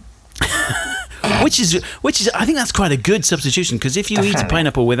 which is I think that's quite a good substitution, because if you eat a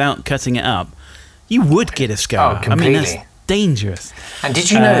pineapple without cutting it up, you would get a scar. Oh, completely. I mean, that's dangerous. And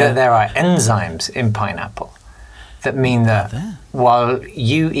did you know that there are enzymes in pineapple that mean that while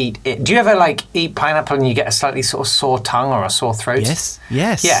you eat it... Do you ever eat pineapple and you get a slightly sort of sore tongue or a sore throat? Yes.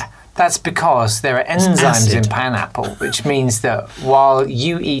 Yeah. That's because there are enzymes in pineapple, which means that while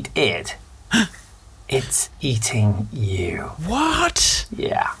you eat it, it's eating you. What?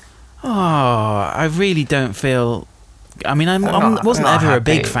 Yeah. Oh, I really don't feel... I mean, I wasn't ever a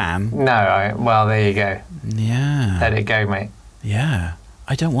big fan. No, well, there you go. Yeah. Let it go, mate. Yeah.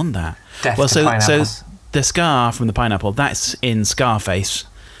 I don't want that. Death well, to so pineapples. The scar from the pineapple, that's in Scarface.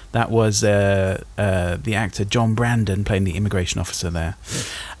 That was the actor John Brandon playing the immigration officer there.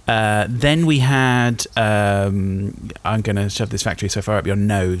 Then we had I'm going to shove this factory so far up your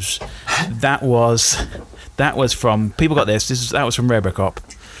nose. That was from People Got This. That was from RoboCop,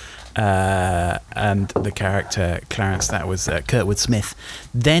 and the character Clarence. That was Kurtwood Smith.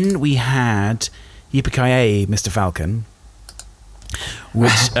 Then we had Yippee-ki-yay, Mr. Falcon,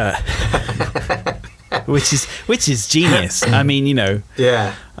 which is genius. I mean,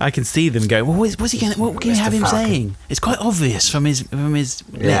 yeah, I can see them go, well, what's he going? What can you have him saying? It's quite obvious from his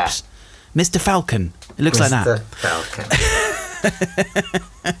lips. Mr. Falcon. It looks like that. Mr. Falcon.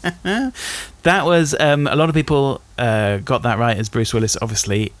 That was a lot of people got that right as Bruce Willis,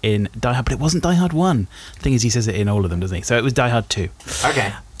 obviously, in Die Hard, but it wasn't Die Hard 1. The thing is, he says it in all of them, doesn't he? So it was Die Hard 2.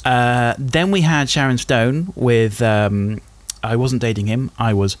 Okay. Then we had Sharon Stone with I Wasn't Dating Him,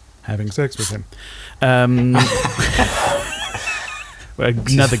 I Was Having Sex With Him.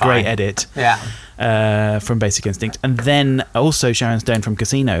 Another great edit from Basic Instinct. And then also Sharon Stone from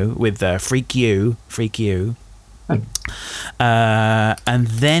Casino with Freak You. And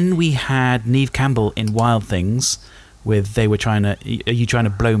then we had Neve Campbell in Wild Things with Are You Trying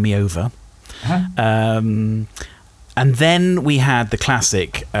to Blow Me Over? And then we had the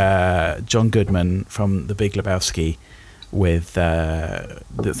classic John Goodman from The Big Lebowski with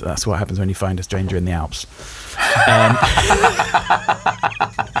That's What Happens When You Find a Stranger in the Alps.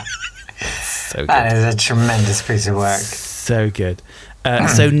 So that is a tremendous piece of work. So good. I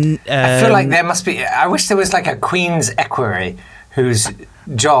feel like there must be. I wish there was like a Queen's equerry whose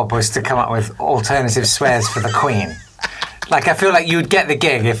job was to come up with alternative swears for the Queen. Like, I feel like you'd get the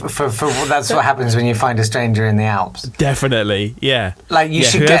gig if for that's what happens when you find a stranger in the Alps. Definitely, yeah. Like, you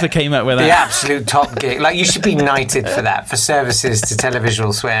should whoever get came up with the that. absolute top gig. Like, you should be knighted for that, for services to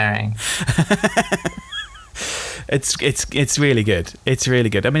televisual swearing. It's really good. It's really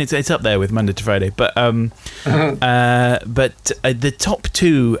good. I mean, it's up there with Monday to Friday, but the top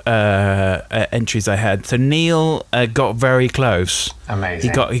two entries I had. So Neil got very close.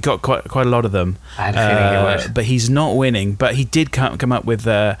 Amazing. He got quite a lot of them. I had a feeling he would. But he's not winning. But he did come up with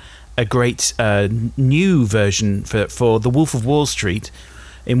a great new version for The Wolf of Wall Street,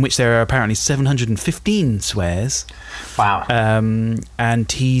 in which there are apparently 715 swears. Wow. And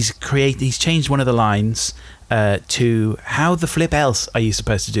he's changed one of the lines to "How the flip else are you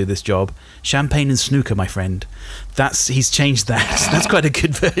supposed to do this job? Champagne and snooker, my friend." He's changed that. That's quite a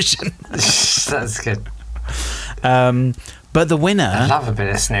good version. That's good. But the winner. I love a bit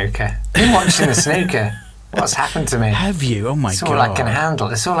of snooker. Been watching the snooker. What's happened to me? Have you? Oh my It's god! all I can handle.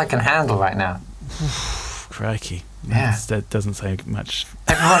 It's all I can handle right now. Crikey. Yeah. That doesn't say much.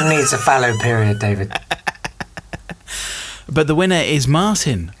 Everyone needs a fallow period, David. But the winner is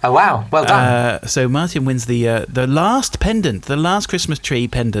Martin. Oh wow! Well done. So Martin wins the last pendant, the last Christmas tree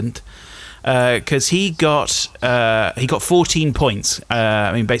pendant, because he got 14 points.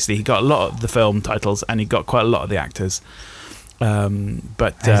 I mean, basically, he got a lot of the film titles and he got quite a lot of the actors.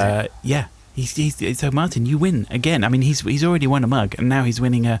 Yeah, so Martin, you win again. I mean, he's already won a mug, and now he's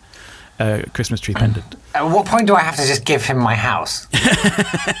winning a Christmas tree pendant. At what point do I have to just give him my house?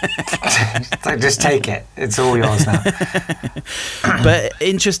 So just take it. It's all yours now. But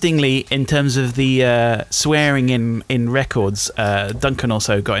interestingly, in terms of the swearing in records, Duncan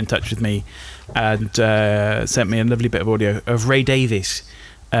also got in touch with me and sent me a lovely bit of audio of Ray Davies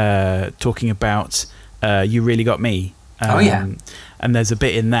talking about "You Really Got Me." Oh yeah. And there's a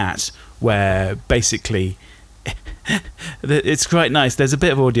bit in that where basically it's quite nice. There's a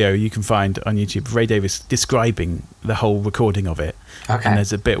bit of audio you can find on YouTube of Ray Davies describing the whole recording of it. Okay. And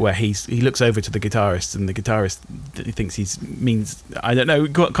there's a bit where he looks over to the guitarist, and the guitarist thinks means, I don't know,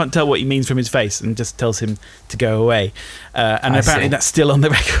 can't tell what he means from his face, and just tells him to go away. And apparently that's still on the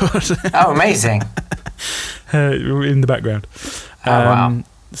record. Oh, amazing. In the background. Wow.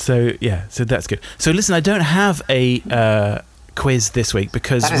 So yeah, so that's good. So listen, I don't have a quiz this week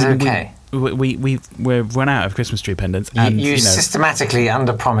because That is okay. we've run out of Christmas tree pendants. And You systematically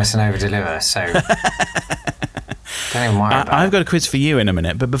under-promise and over-deliver, so don't even worry about it. I've got a quiz for you in a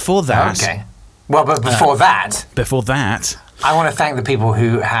minute, but before that, Okay. Well, but before that, I want to thank the people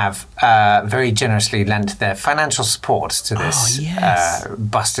who have very generously lent their financial support to this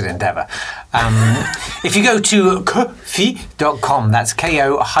busted endeavour. If you go to ko-fi.com, that's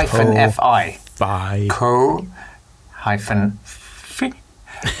Ko-fi. Ko-fi.com,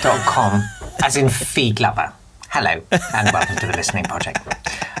 as in feed lover. Hello, and welcome to the Listening Project.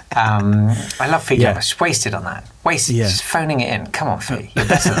 I love Feed Lover. She's wasted on that. Wasted. Yeah. She's phoning it in. Come on, Fee. You're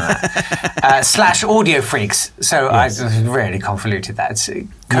better than that. /audio freaks. So I really convoluted that. It's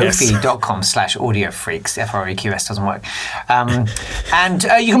ko-fi.com/audio freaks. FREQS doesn't work. And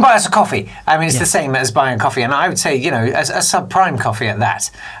you can buy us a coffee. I mean, it's the same as buying a coffee. And I would say, a subprime coffee at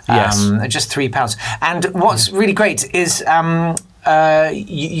that. Just £3. And what's really great is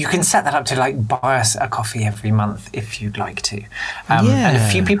you can set that up to buy us a coffee every month if you'd like to. And a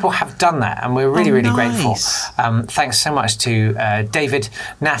few people have done that, and we're really, really grateful. Thanks so much to David,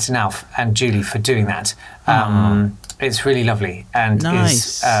 Nat and Alf and Julie for doing that. It's really lovely and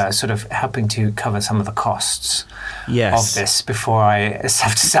is sort of helping to cover some of the costs of this before I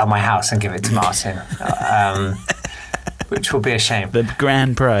have to sell my house and give it to Martin. Which will be a shame. The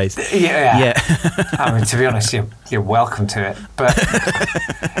grand prize. Yeah. I mean, to be honest, you're welcome to it. But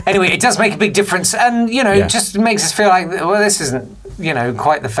anyway, it does make a big difference, and just makes us feel like, well, this isn't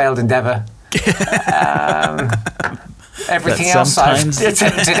quite the failed endeavour. Everything else I've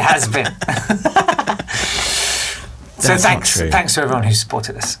attempted has been. So thanks to everyone who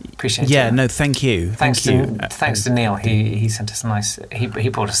supported us. Appreciate it. Yeah, no, thank you. Thanks to Neil. He sent us a nice. He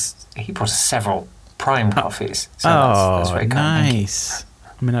brought us several prime coffees. So that's very kind. Nice.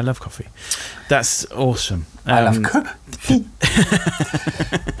 I mean, I love coffee. That's awesome. I love coffee.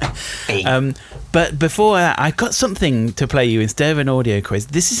 But before I've got something to play you instead of an audio quiz.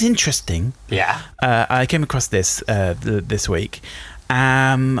 This is interesting. Yeah. I came across this this week.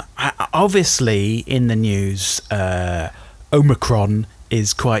 Obviously, in the news, Omicron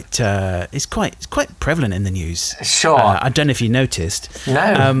is quite prevalent in the news. Sure. I don't know if you noticed.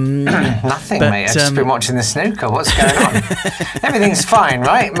 No, nothing, mate. I've just been watching the snooker. What's going on? Everything's fine,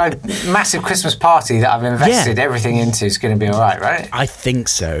 right? My massive Christmas party that I've invested everything into is going to be all right, right? I think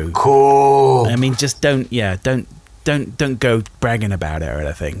so. Cool. I mean, just don't go bragging about it or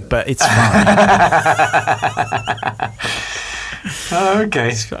anything. But it's fine. Oh, okay.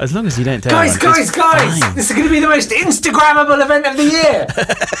 As long as you don't tell Guys! anyone, it's fine. This is going to be the most Instagrammable event of the year.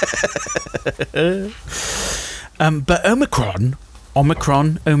 But Omicron,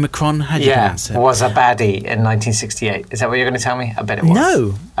 how do you pronounce it? Was a baddie in 1968. Is that what you're going to tell me? I bet it was.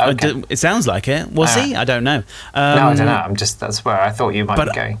 No. Okay. It sounds like it. Was he? I don't know. No, I don't know. That's where I thought you might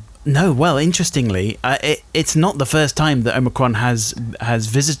be going. No, well, interestingly, it's not the first time that Omicron has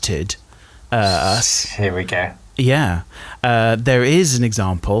visited us. Here we go. Yeah, there is an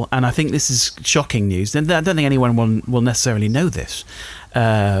example, and I think this is shocking news. And I don't think anyone will necessarily know this.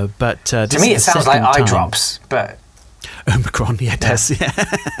 But to me, it sounds like eye drops, but Omicron, yeah, it does. Yeah.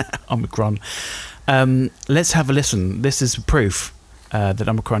 Omicron. Let's have a listen. This is proof that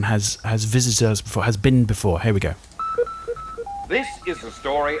Omicron has visited us before, has been before. Here we go. This is a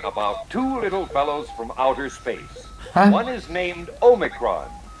story about two little fellows from outer space. Huh? One is named Omicron.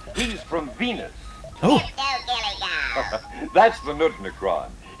 He's from Venus. Oh. That's the Nutnicron.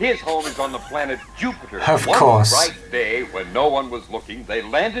 His home is on the planet Jupiter. Of One course. bright day, when no one was looking, they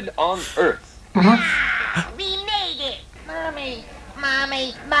landed on Earth. We made it!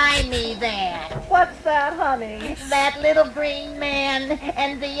 Mommy, buy me that. What's that, honey? That little green man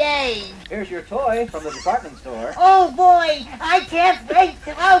and the egg. Here's your toy from the department store. Oh boy, I can't wait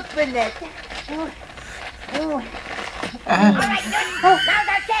to open it. All right, Newton, now's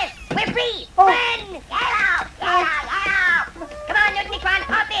our chance. We're free. Run! Get out! Come on, Newton-Nicron,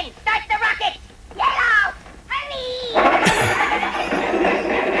 hop in. Start the rocket. Get out! Hurry!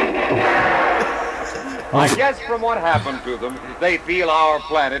 I guess from what happened to them, they feel our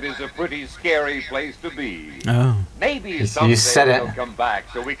planet is a pretty scary place to be. Oh. Maybe You someday said it. they'll come back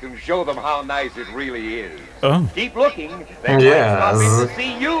so we can show them how nice it really is. Oh. Keep looking. They might stop in to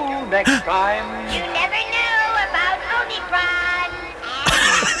see you next time. You never know about Omicron.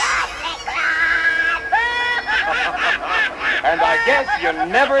 And I guess you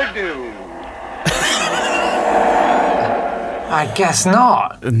never do. I guess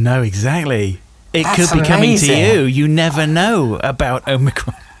not. No, exactly. It That's could be coming to amazing. you. You never know about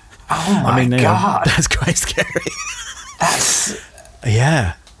Omicron. Oh my you know, God. that's quite scary. That's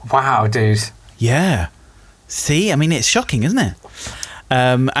Yeah. wow, dude. Yeah. See, I mean, it's shocking, isn't it?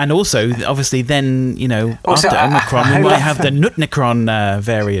 And also, obviously, then, you know, Also, after Omicron, I we might love- have the Nutnicron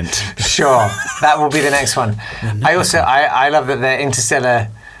variant. Sure, that will be the next one. I love that their interstellar,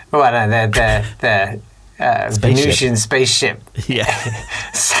 well, no, their Venusian spaceship Yeah.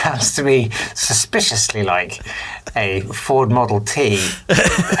 sounds to me suspiciously like a Ford Model T.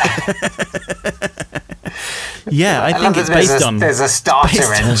 Yeah, I think love it's that based on. there's a starter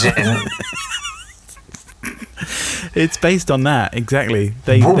based on- engine. It's based on that, exactly.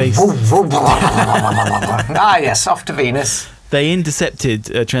 Ah, yes, off to Venus. They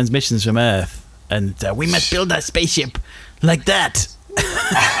intercepted transmissions from Earth, and we must build a spaceship like that.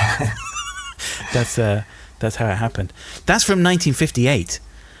 That's how it happened. That's from 1958.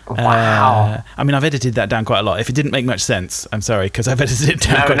 Wow. I mean, I've edited that down quite a lot. If it didn't make much sense, I'm sorry, because I've edited it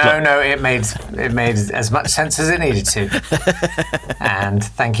down quite a lot. No, it made as much sense as it needed to. And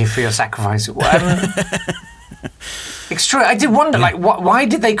thank you for your sacrifice. Extra. I did wonder, like, why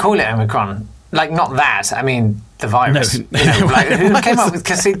did they call it Omicron? Like, not that. I mean, the virus. No. You know, like, who came up with?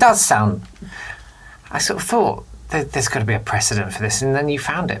 Because it does sound. I sort of thought there's got to be a precedent for this, and then you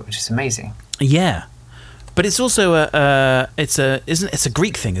found it, which is amazing. Yeah, but it's also it's a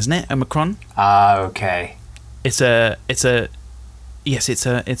Greek thing, isn't it? Omicron. Okay. It's a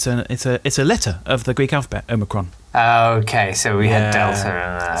letter of the Greek alphabet. Omicron. Okay, so we had Delta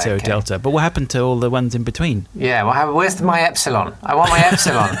and that. So okay. Delta. But what happened to all the ones in between? Yeah, well, where's my epsilon? I want my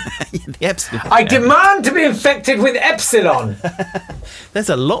epsilon. The epsilon. I demand to be infected with epsilon. There's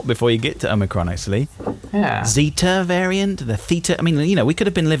a lot before you get to Omicron, actually. Yeah. Zeta variant, the theta. I mean, you know, we could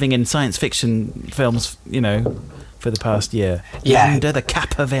have been living in science fiction films, you know, for the past year. Yeah. Lambda, the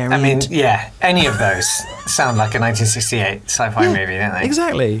Kappa variant. I mean, yeah, any of those sound like a 1968 sci-fi movie, don't they?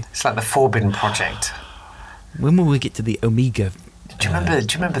 Exactly. It's like the Forbin Project. When will we get to the Omega? Do you remember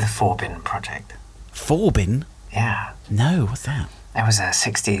the Forbin Project? Forbin? Yeah. No, what's that? There was a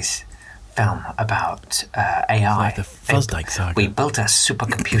 60s film about AI. Like the Fosdike saga. We built a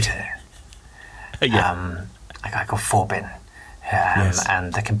supercomputer. Yeah. A guy called Forbin. Yes.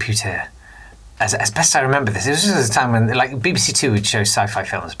 And the computer as best I remember this was a time when like BBC Two would show sci-fi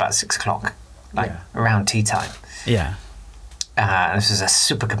films about 6 o'clock, like around tea time. Yeah. This was a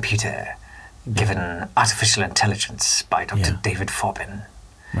supercomputer given artificial intelligence by Dr. David Forbin.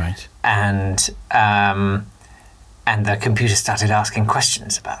 Right. And the computer started asking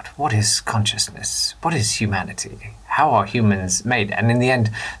questions about what is consciousness, what is humanity, how are humans made, and in the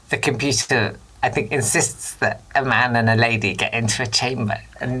end, the computer, I think, insists that a man and a lady get into a chamber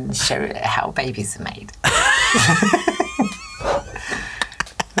and show how babies are made.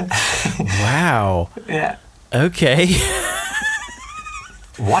 Wow. Yeah. Okay.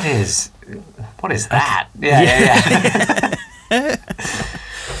 What is that? Yeah.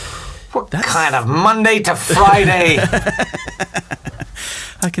 What kind of Monday to Friday?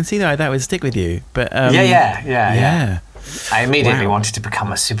 I can see that would stick with you, but yeah. I immediately wanted to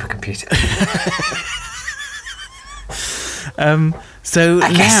become a supercomputer. So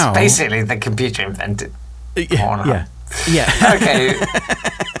I guess now, basically the computer invented porn. Yeah. Okay.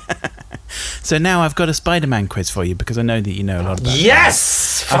 So now I've got a Spider-Man quiz for you because I know that you know a lot about.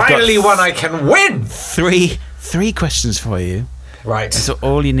 Yes, finally one I can win. Three questions for you. Right. That's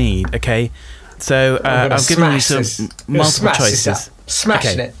all you need. Okay. So I've given you some multiple choices.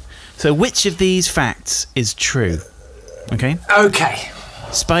 Smashing it. So which of these facts is true? Okay. Okay.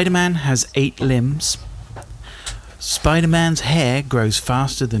 Spider-Man has 8 limbs. Spider-Man's hair grows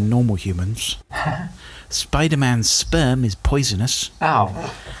faster than normal humans. Spider-Man's sperm is poisonous.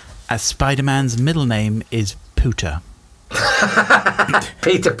 Oh. Spider-Man's middle name is Pooter.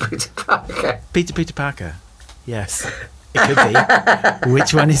 Peter Parker. Peter Parker. Yes. It could be.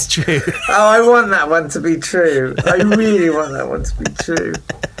 Which one is true? Oh, I want that one to be true. I really want that one to be true.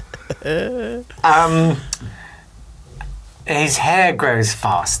 His hair grows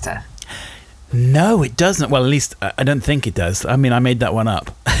faster. No, it doesn't. Well, at least I don't think it does. I mean, I made that one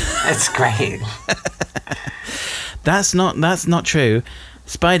up. It's great. That's not true.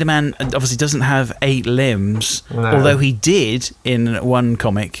 Spider-Man obviously doesn't have 8 limbs, No. although he did in one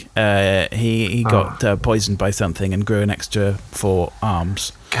comic. He got poisoned by something and grew an extra 4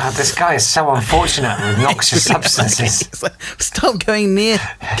 arms. God, this guy is so unfortunate with noxious substances. It's like, stop going near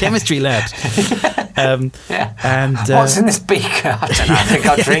chemistry labs. And what's in this beaker? I don't know. I think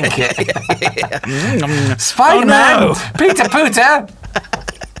I'll drink it. Spider-Man! Oh, no. Peter Pooter!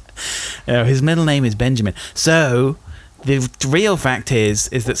 His middle name is Benjamin. So the real fact is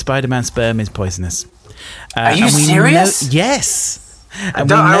that Spider-Man's sperm is poisonous. Are you serious? Yes. I want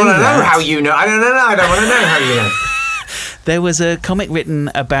to know how you know. I don't want to know how you know. There was a comic written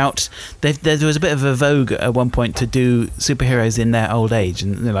about. There was a bit of a vogue at one point to do superheroes in their old age,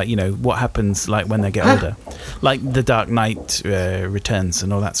 and they're like, what happens like when they get older, like The Dark Knight Returns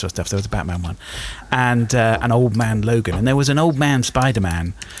and all that sort of stuff. There was a Batman one, and an old man Logan, and there was an old man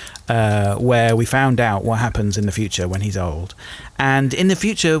Spider-Man. Where we found out what happens in the future when he's old. And in the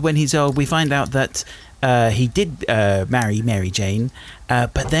future, when he's old, we find out that he did marry Mary Jane,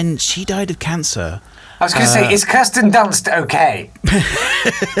 but then she died of cancer. I was going to say, is Kirsten Dunst okay?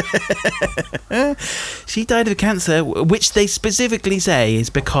 She died of cancer, which they specifically say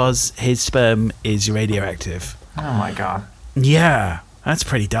is because his sperm is radioactive. Oh, my God. Yeah, that's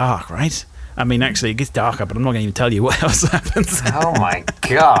pretty dark, right? I mean, actually, it gets darker, but I'm not going to even tell you what else happens. Oh, my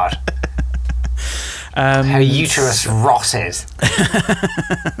God. Her uterus rotted.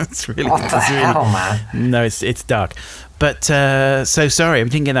 It's really what the hell, man? No, it's dark. But, so sorry, I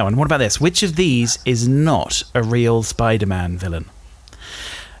didn't get that one. What about this? Which of these is not a real Spider-Man villain?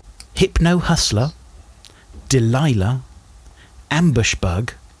 Hypno Hustler, Delilah, Ambush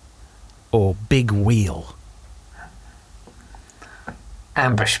Bug, or Big Wheel?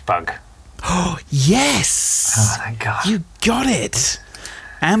 Ambush Bug. Oh, yes! Oh, thank God. You got it!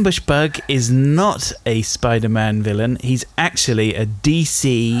 Ambush Bug is not a Spider-Man villain. He's actually a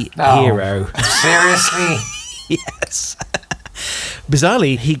DC hero. Seriously? Yes.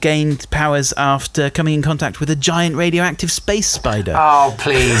 Bizarrely, he gained powers after coming in contact with a giant radioactive space spider. Oh,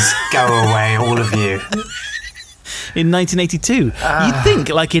 please, go away, all of you. In 1982. You'd think,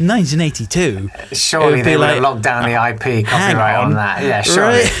 like in 1982... Surely they would have locked down the IP copyright on that. Yeah,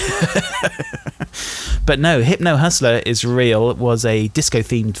 surely. Right? But no, Hypno Hustler is real, was a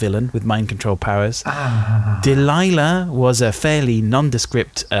disco-themed villain with mind control powers. Delilah was a fairly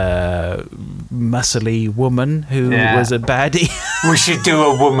nondescript, muscly woman who was a baddie. We should do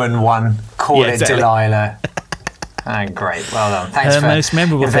a woman one. Call it exactly. Delilah. Oh, great. Well done. Thanks for most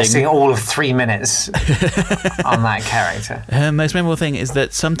memorable investing all of 3 minutes on that character. Her most memorable thing is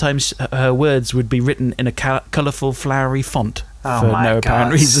that sometimes her words would be written in a colourful, flowery font for no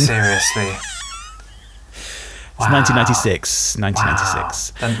apparent reason. Seriously. It's 1996.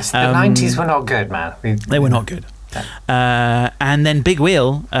 1996. The 90s were not good, man. They were not good. And then Big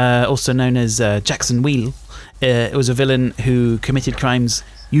Wheel, also known as Jackson Wheel, it was a villain who committed crimes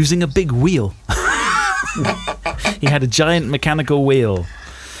using a big wheel. He had a giant mechanical wheel.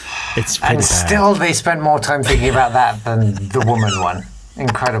 It's pretty And bad. still they spent more time thinking about that than the woman one.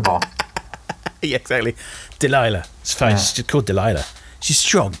 Incredible. Yeah, exactly. Delilah. It's fine. She's called Delilah. She's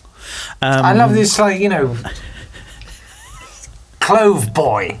strong. I love this, like, you know, clove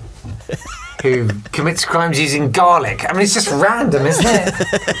boy who commits crimes using garlic. I mean, it's just random, isn't it?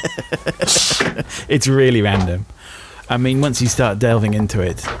 It's really random. I mean, once you start delving into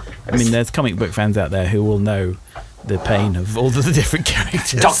it, I mean, there's comic book fans out there who will know the pain of all the different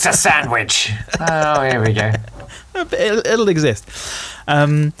characters. Dr. Sandwich. Oh, here we go. It'll exist.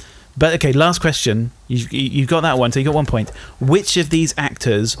 But okay, last question. You got that one, so you got 1 point. Which of these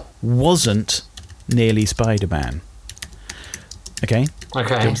actors wasn't nearly Spider-Man? Okay.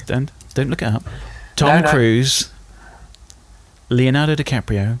 Okay. Don't look it up. Tom No. Cruise, Leonardo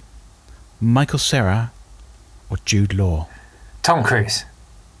DiCaprio, Michael Cera, or Jude Law? Tom Cruise.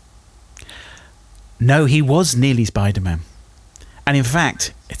 No, he was nearly Spider-Man. And in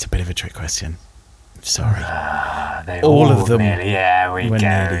fact, it's a bit of a trick question. Sorry. They All of them Nearly, yeah, we were go.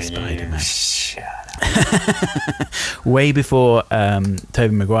 nearly You Spider-Man. shut up. Way before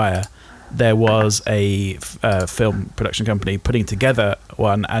Tobey Maguire, there was a film production company putting together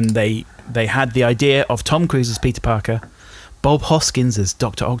one, and they had the idea of Tom Cruise as Peter Parker, Bob Hoskins as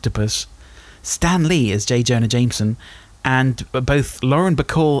Dr. Octopus, Stan Lee as J. Jonah Jameson, and both Lauren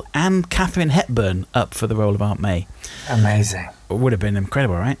Bacall and Katharine Hepburn up for the role of Aunt May. Amazing. It would have been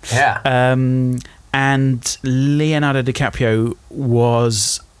incredible, right? Yeah. And Leonardo DiCaprio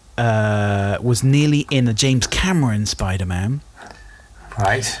was nearly in a James Cameron Spider-Man.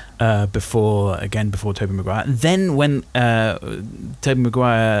 Right. Before Tobey Maguire. Then when Tobey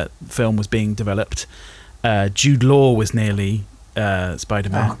Maguire film was being developed, Jude Law was nearly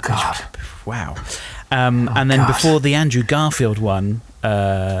Spider-Man. Oh, God. Wow. And then God. before the Andrew Garfield one,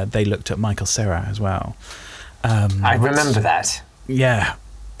 they looked at Michael Cera as well. I remember that. Yeah.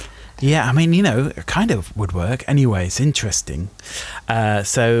 Yeah, I mean, you know, it kind of would work. Anyway, it's interesting. I'm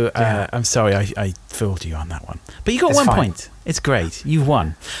sorry I fooled you on that one. But you got It's 1 fine. point. It's great. You've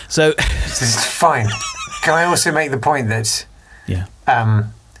won. So, This is fine. Can I also make the point that yeah.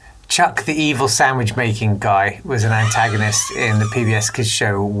 Chuck, the evil sandwich making guy, was an antagonist in the PBS kids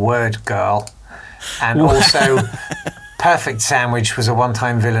show Word Girl, and also Perfect Sandwich was a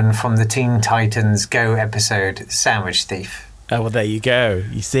one-time villain from the Teen Titans Go episode Sandwich Thief. Oh, well, there you go.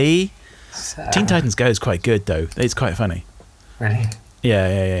 You see? So, Teen Titans Go is quite good, though. It's quite funny. Really?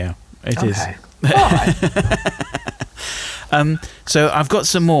 Yeah. It is. Okay. All right. So I've got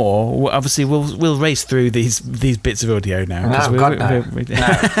some more. Obviously, we'll race through these bits of audio now. 'cause No, God, no.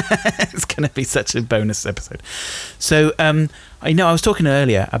 It's going to be such a bonus episode. So, I was talking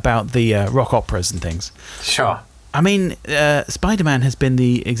earlier about the rock operas and things. Sure. I mean, Spider-Man has been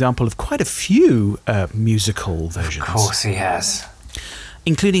the example of quite a few musical versions. Of course he has.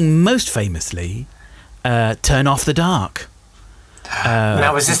 Including, most famously, Turn Off the Dark.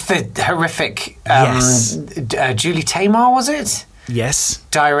 Now, was this the horrific Yes. Julie Taymor, was it? Yes.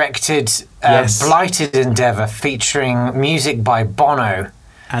 Directed Yes. Blighted Endeavour, featuring music by Bono.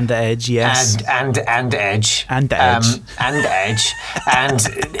 And the Edge, yes. And Edge. And the Edge. And Edge.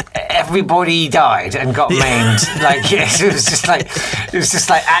 And everybody died and got maimed. Like, it was just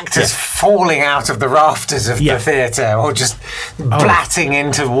like actors falling out of the rafters of the theatre, or just blatting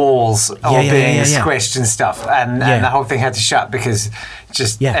into walls, or being squished and stuff. And the whole thing had to shut because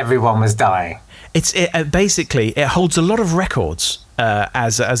just everyone was dying. Basically, it holds a lot of records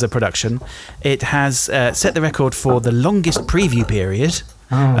as a production. It has set the record for the longest preview period.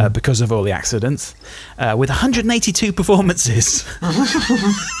 Because of all the accidents, with 182 performances.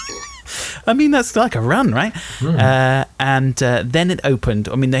 I mean, that's like a run, right? And then it opened.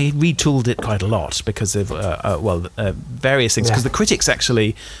 I mean, they retooled it quite a lot because of, various things. Because the critics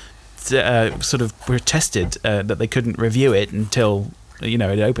actually sort of protested that they couldn't review it until, it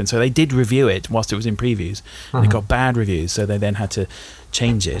opened. So they did review it whilst it was in previews. And it got bad reviews, so they then had to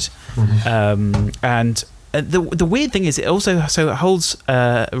change it. And the weird thing is, it also holds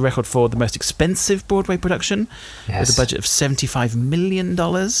a record for the most expensive Broadway production, with a budget of $75 million.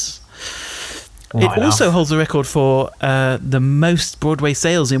 It also holds a record for the most Broadway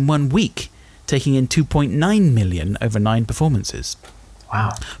sales in 1 week, taking in $2.9 million over 9 performances.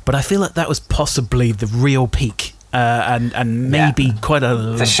 Wow! But I feel like that was possibly the real peak, and maybe quite a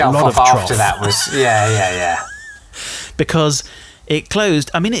the shelf lot off of trough. after that was Because it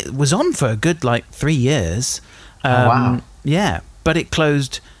closed. I mean, it was on for a good 3 years, Wow. Yeah, but it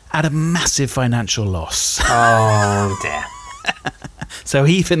closed at a massive financial loss. Oh, dear. So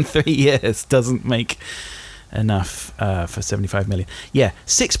even 3 years doesn't make enough for 75 million. Yeah,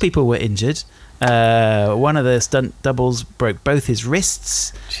 6 people were injured. One of the stunt doubles broke both his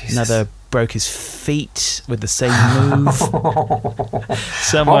wrists. Jesus. Another broke his feet with the same move. What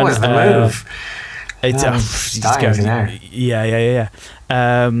was the move? It's dying to know. Yeah.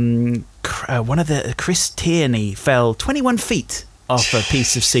 One of the Chris Tierney fell 21 feet off a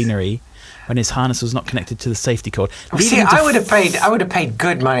piece of scenery when his harness was not connected to the safety cord. See, I would have paid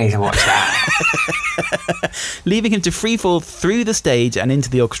good money to watch that. Leaving him to free fall through the stage and into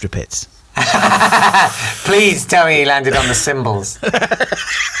the orchestra pits. Please tell me he landed on the cymbals.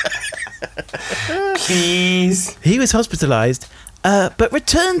 Please. He was hospitalised, but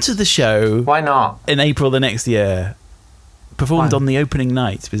returned to the show. Why not? In April the next year. Performed on the opening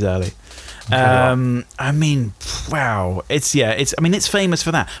night, bizarrely. I mean, wow. It's famous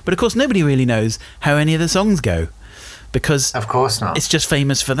for that. But of course, nobody really knows how any of the songs go. Because of course not. It's just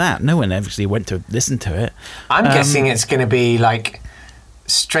famous for that. No one actually went to listen to it. I'm guessing it's going to be like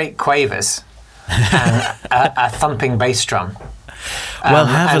straight quavers and a thumping bass drum. Well,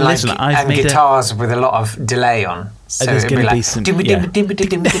 have a listen. And guitars with a lot of delay on. So there's it'll going be to be some.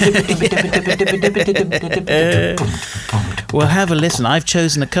 Well, have a listen. I've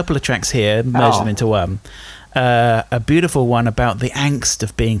chosen a couple of tracks here, merged them into one. A beautiful one about the angst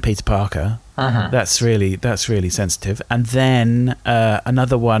of being Peter Parker. That's really sensitive. And then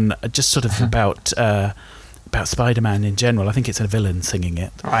another one just sort of about Spider-Man in general. I think it's a villain singing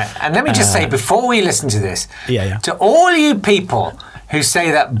it. Right. And let me just say, before we listen to this, to all you people who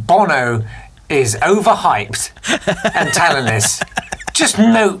say that Bono is overhyped and talentless, just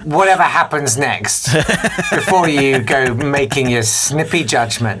note whatever happens next before you go making your snippy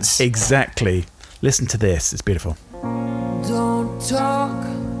judgments. Exactly. Listen to this. It's beautiful. Don't talk.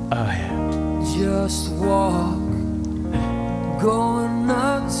 Oh, yeah. Just walk. Going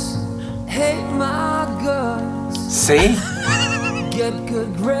nuts. Hate my guts. See? Get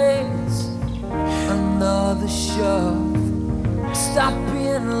good grades. Another shove. Stop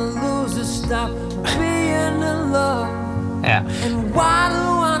being a loser. Stop being in love. Yeah. And why do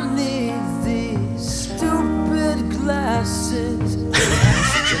I need these stupid glasses?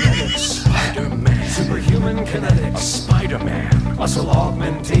 Spider-Man, superhuman kinetics, Spider-Man, muscle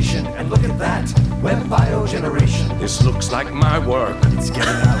augmentation, and look at that, web biogeneration. This looks like my work. It's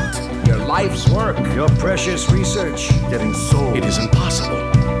getting out. Your life's work. Your precious research getting sold. It is impossible.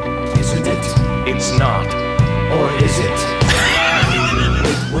 Isn't it? It's not. Or is it?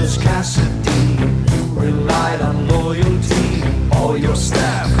 It was Cassidy. You relied on loyalty. All your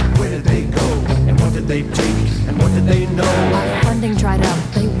staff, where did they go? And what did they take? And what did they know? Our funding dried up.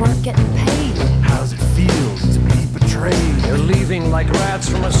 They weren't getting paid. How's it feel to be betrayed? You're leaving like rats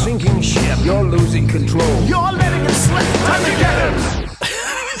from a sinking ship. You're losing control. You're letting it slip. Time to get him!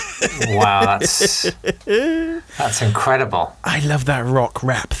 Wow, that's incredible. I love that rock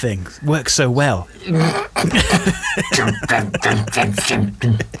rap thing. Works so well.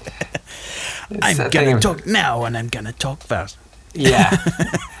 I'm gonna talk now, and I'm gonna talk fast. Yeah,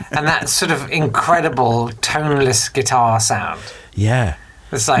 and that sort of incredible toneless guitar sound. Yeah,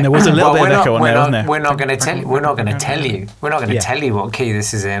 it's like and there was a little bit of echo on there, wasn't there? We're not going to tell you. We're not going to tell you. We're not going to tell you what key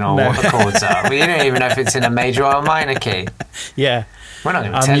this is in or what the chords are. We don't even know if it's in a major or a minor key. Yeah, we're not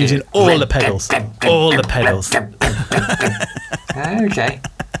going to tell you. I'm using all the pedals. All the pedals. Okay.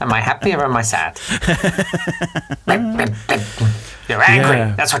 Am I happy or am I sad? You're angry.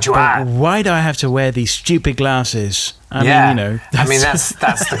 Yeah, that's what you are. Why do I have to wear these stupid glasses? I mean, you know. That's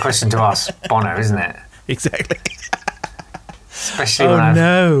the question to ask Bono, isn't it? Exactly. Especially when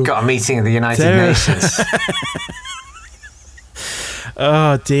I've got a meeting of the United Nations.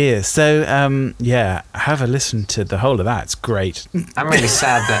 Oh dear. So have a listen to the whole of that. It's great. I'm really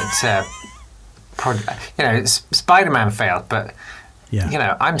sad that Spider-Man failed, but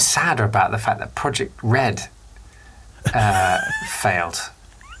I'm sadder about the fact that Project Red failed,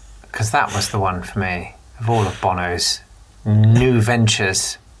 because that was the one for me of all of Bono's new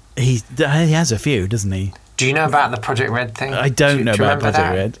ventures. He has a few, doesn't he? Do you know about the Project Red thing? I don't know about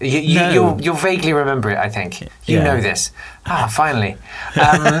Project Red. You'll vaguely remember it, I think. You know this. Finally.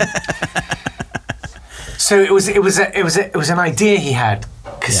 So it was an idea he had,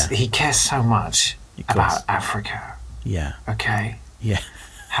 because he cares so much about Africa. Yeah. Okay. Yeah.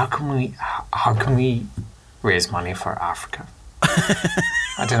 How can we raise money for Africa?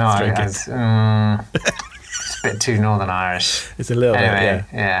 I don't know. It's a bit too Northern Irish. It's a little bit,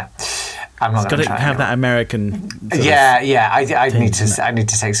 yeah. I'm not It's got going to to try have that anymore. American. sort of- Yeah. I need tinge, to. I need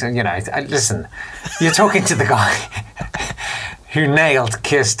to take some. Listen. You're talking to the guy who nailed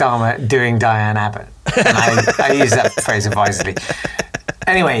Keir Starmer doing Diane Abbott, and I use that phrase advisedly.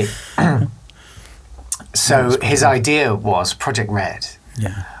 Anyway, so his idea was Project Red.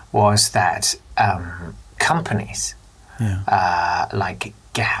 Yeah. Was that companies Yeah. like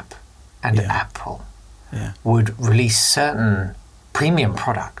Gap and Apple Yeah. would release certain premium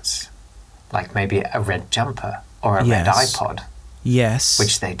products, like maybe a red jumper or a red Yes. iPod, Yes.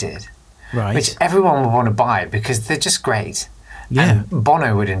 which they did, Right. which everyone would want to buy because they're just great. Yeah. And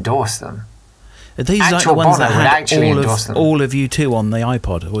Bono would endorse them. Are these like the Actual ones Bono that would had actually endorse them. all of you two on the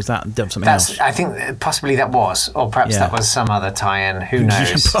iPod, or was that something else? I think possibly that was, or perhaps Yeah. that was some other tie-in. Who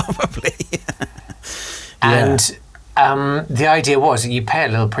knows? Probably. And the idea was that you pay a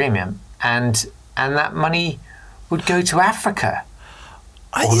little premium, and that money would go to Africa.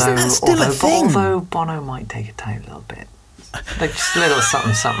 Isn't that still a thing? Although Bono might take a tiny little bit, like just a little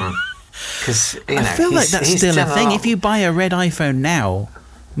something, something. Because I feel like that's still a thing. If you buy a red iPhone now,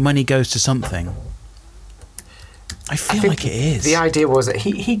 money goes to something. I feel like it is. The idea was that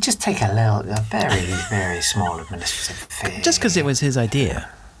he'd just take a very, very small administrative fee. Just because it was his idea.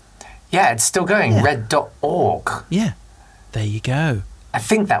 Yeah, it's still going. Yeah. Red.org. Yeah. There you go. I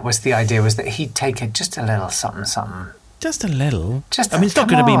think that was the idea, was that he'd take it just a little something, something. Just a little. Just I mean, it's not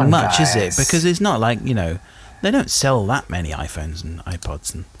come going to be on, much, is guys. it? Because it's not like, they don't sell that many iPhones and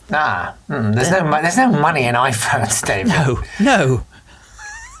iPods. And Nah, there's no money in iPhones, David. No.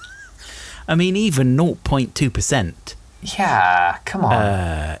 I mean, even 0.2%. Yeah, come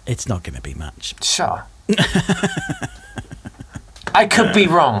on. It's not going to be much. Sure. I could be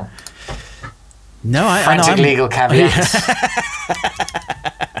wrong. No, I know. Frantic legal caveats.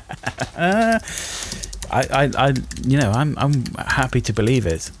 I'm happy to believe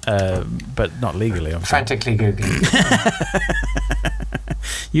it, but not legally. Obviously. Frantically googling.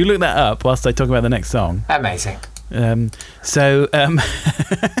 You look that up whilst I talk about the next song. Amazing. So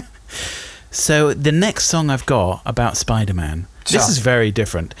the next song I've got about Spider-Man. This Sure. is very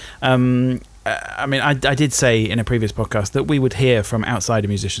different. I mean, I did say in a previous podcast that we would hear from outsider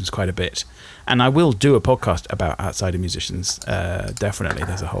musicians quite a bit. And I will do a podcast about outsider musicians. Definitely,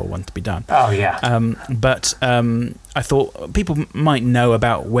 there's a whole one to be done. Oh, yeah. But I thought people might know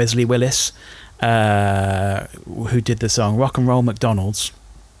about Wesley Willis, who did the song Rock and Roll McDonald's,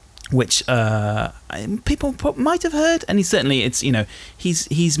 which people might have heard. And he's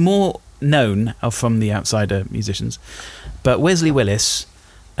more known from the outsider musicians. But Wesley Willis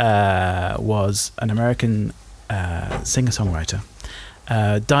was an American singer-songwriter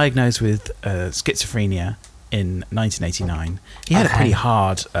diagnosed with schizophrenia in 1989. He had a pretty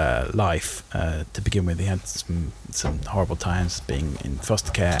hard life to begin with. He had some horrible times being in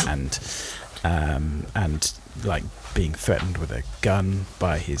foster care and like being threatened with a gun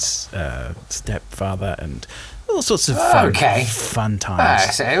by his stepfather and all sorts of fun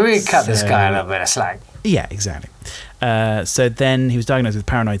times. So we cut this guy a little bit of slack. Yeah, exactly. So then he was diagnosed with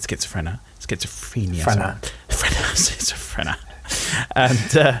paranoid schizophrenia. Schizophrenia.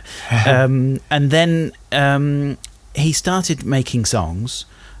 And then he started making songs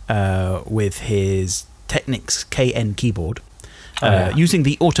with his Technics KN keyboard. Using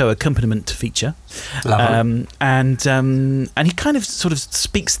the auto accompaniment feature, and he kind of sort of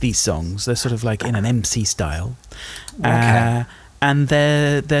speaks these songs. They're sort of like in an MC style, and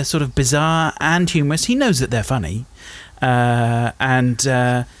they're sort of bizarre and humorous. He knows that they're funny, and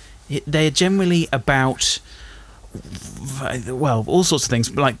they're generally about all sorts of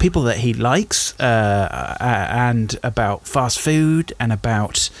things, like people that he likes, and about fast food, and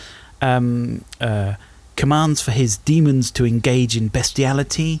about commands for his demons to engage in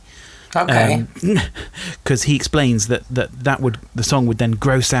bestiality. Okay. Because he explains that the song would then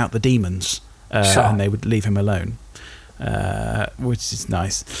gross out the demons, and they would leave him alone, which is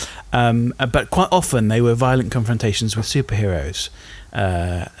nice. But quite often they were violent confrontations with superheroes.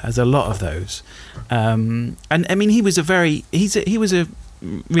 There's a lot of those, and I mean he was a really.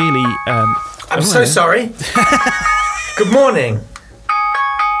 I'm so sorry. Good morning.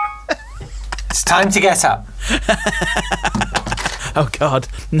 It's time to get up. Oh God,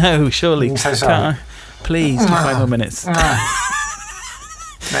 no! Surely, I'm so sorry. Please, 5 more minutes.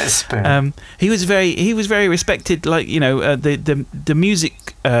 Let's spoon. He was very respected. Like the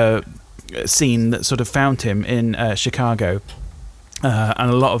music scene that sort of found him in Chicago, and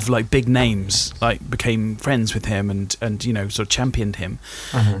a lot of like big names like became friends with him and sort of championed him,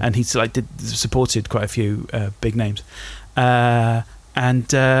 and he supported quite a few big names.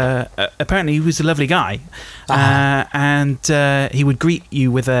 apparently he was a lovely guy, and he would greet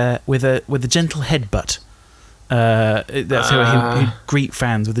you with a gentle headbutt. That's how he'd greet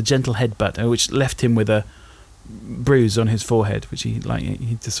fans, with a gentle headbutt, which left him with a bruise on his forehead, which he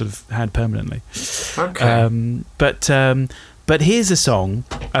just sort of had permanently. Okay. But here's a song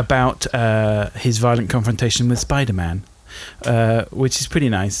about his violent confrontation with Spider-Man, which is pretty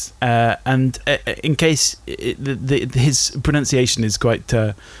nice. And in case his pronunciation is quite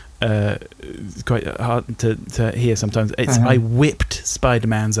hard to hear sometimes, it's I whipped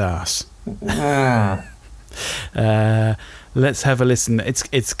Spider-Man's ass. Let's have a listen.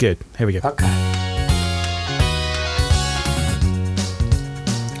 It's good. Here we go. Okay.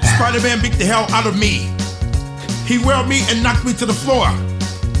 Spider-Man beat the hell out of me. He whirled me and knocked me to the floor.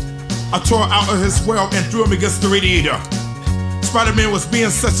 I tore out of his world and threw him against the radiator. Spider-Man was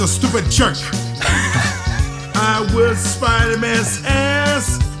being such a stupid jerk. I was Spider-Man's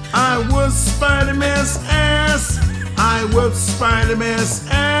ass. I was Spider-Man's ass. I whipped Spider-Man's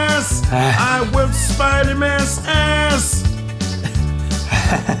ass. I whipped Spider-Man's ass.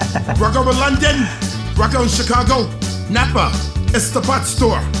 Rock over London. Rock on Chicago. Napa. It's the pot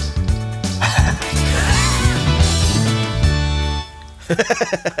store.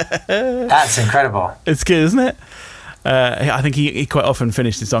 That's incredible. It's good, isn't it? I think he quite often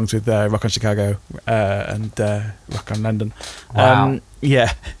finished his songs with Rock on Chicago and Rock on London. Wow.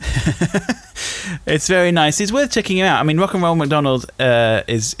 Yeah. It's very nice. It's worth checking him out. I mean, Rock and Roll McDonald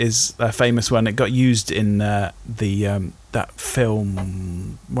is a famous one. It got used in that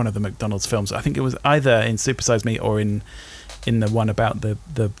film, one of the McDonald's films. I think it was either in Super Size Me or in the one about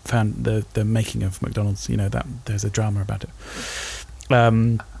the making of McDonald's. You know, that there's a drama about it.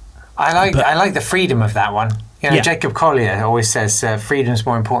 I like the freedom of that one. You know, Jacob Collier always says freedom's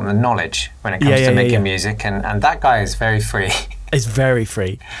more important than knowledge when it comes to making music, and that guy is very free. It's very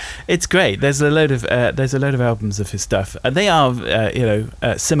free. It's great. There's a load of albums of his stuff, and they are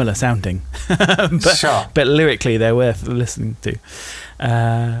similar sounding, but lyrically they're worth listening to.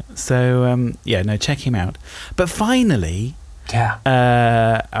 Check him out. But finally,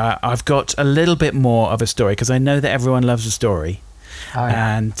 I've got a little bit more of a story, because I know that everyone loves a story. Oh,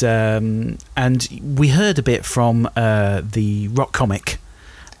 yeah. And we heard a bit from the rock comic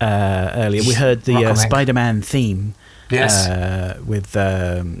earlier. We heard the Spider-Man theme. Yes. With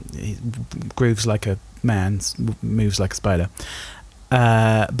he grooves like a man, moves like a spider.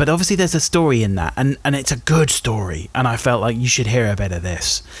 But obviously there's a story in that, and it's a good story, and I felt like you should hear a bit of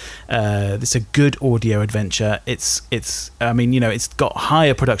this. It's a good audio adventure. It's got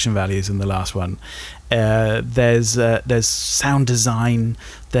higher production values than the last one. There's sound design.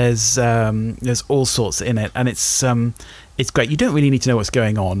 There's all sorts in it, and it's great. You don't really need to know what's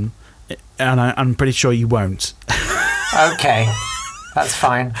going on, and I'm pretty sure you won't. Okay, that's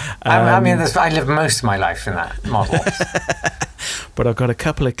fine. I live most of my life in that model. But I've got a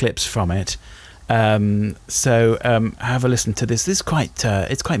couple of clips from it. So have a listen to this. This is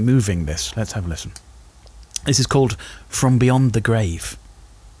it's quite moving, this. Let's have a listen. This is called From Beyond the Grave,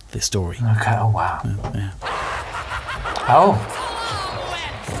 this story. Okay, oh wow. Yeah. Oh.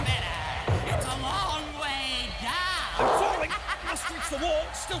 It's a long way down. I'm falling. Must reach the wall.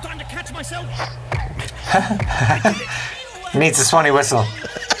 Still time to catch myself. Needs a Swanee whistle.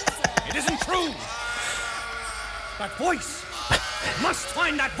 It isn't true. That voice. Must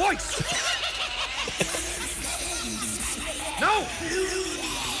find that voice. No.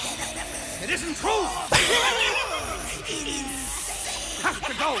 It isn't true. Have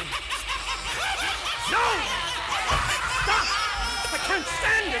to go. No. Stop. I can't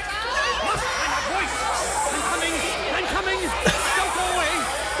stand it. Must find that voice. I'm coming. I'm coming. Don't go away.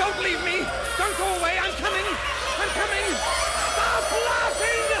 Don't leave me. Don't go away. I'm coming. I'm coming. Stop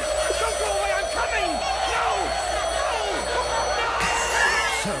laughing. Don't go away. I'm coming. No.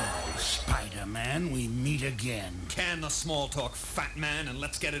 So, Spider-Man, we meet again. Can the small talk, fat man, and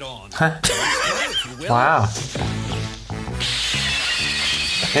let's get it on. If you will. Wow.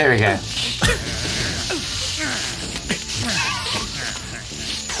 Here we go. How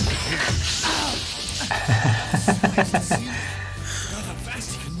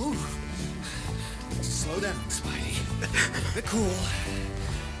fast he can move. Slow down, Spidey. A bit cool.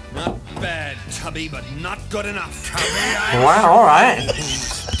 Not bad, Tubby, but not good enough. Tubby, wow, all right.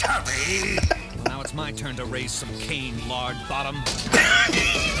 Tubby. Well, now it's my turn to raise some cane, lard bottom.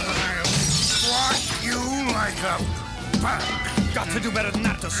 I'll squash you like a bug. Got to do better than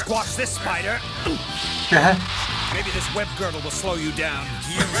that to squash this spider. Maybe this web girdle will slow you down.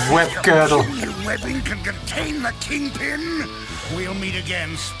 Web girdle. Your webbing can contain the Kingpin. We'll meet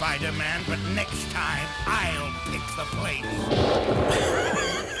again, Spider-Man, but next time I'll pick the place.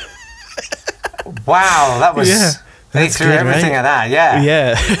 Wow, that was... Yeah, They that's threw good, everything right? at that, yeah.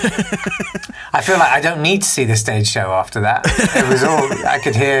 Yeah. I feel like I don't need to see the stage show after that. It was all... I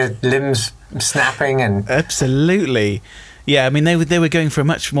could hear limbs snapping and... Absolutely. Yeah, I mean, they were going for a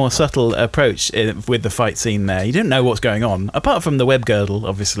much more subtle approach with the fight scene there. You didn't know what's going on, apart from the web girdle,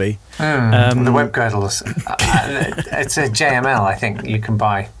 obviously. The web girdles. It's a JML, I think, you can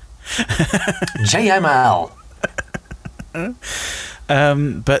buy. JML.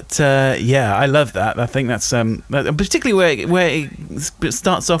 Yeah, I love that. I think that's particularly where it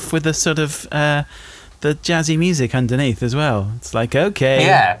starts off with the sort of the jazzy music underneath as well. It's like, okay,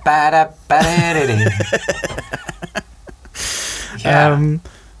 yeah, yeah.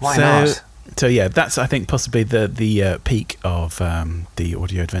 Why not? So yeah, that's I think possibly the peak of the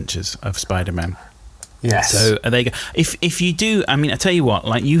audio adventures of Spider-Man. Yes. So there you go. If you do, I mean, I tell you what,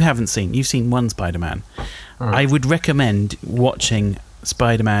 like you've seen one Spider-Man. I would recommend watching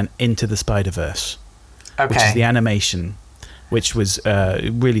Spider-Man Into the Spider-Verse, which is the animation, which was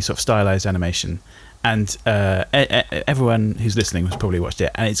really sort of stylized animation. And everyone who's listening has probably watched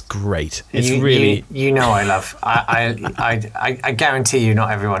it, and it's great. It's really, you know, I love. I guarantee you, not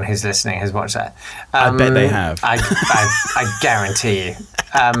everyone who's listening has watched that. I bet they have. I guarantee you.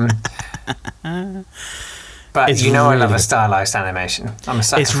 But it's you know, really I love good. a stylized animation. I'm a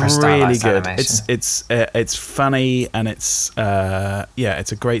sucker It's for a stylized really good. animation. It's funny, and it's a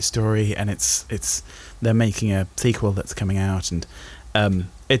great story, and it's they're making a sequel that's coming out, and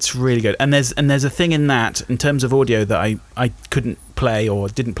it's really good. And there's a thing in that in terms of audio that I couldn't play or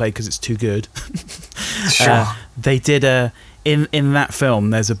didn't play because it's too good. Sure. They did in that film.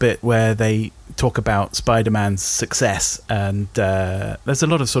 There's a bit where they talk about Spider-Man's success, and there's a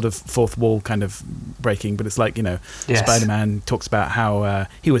lot of sort of fourth wall kind of breaking, but it's like, you know, Yes. Spider-Man talks about how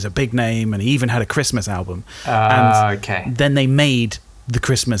he was a big name and he even had a Christmas album. Okay. Then they made the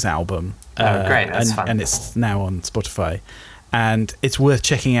Christmas album. Great, that's fun. And it's now on Spotify. And it's worth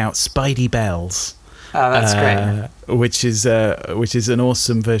checking out Spidey Bells. Oh, that's great. Which is an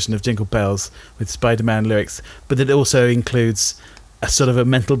awesome version of Jingle Bells with Spider-Man lyrics, but it also includes a sort of a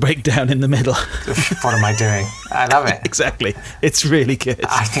mental breakdown in the middle. What am I doing? I love it. Exactly. It's really good.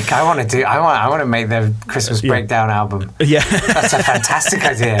 I think I want to make the Christmas Breakdown album. Yeah. That's a fantastic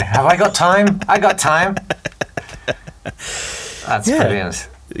idea. Have I got time? I got time. That's brilliant.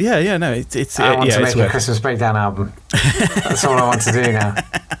 Yeah, no, it's I want to make a worth it. Christmas Breakdown album. That's all I want to do now.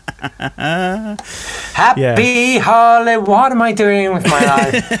 Happy Harley, what am I doing with my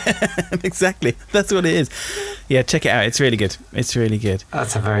life? Exactly. That's what it is. Yeah, check it out. It's really good. It's really good.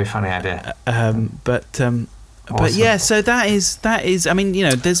 That's a very funny idea. But yeah, so that is. I mean, you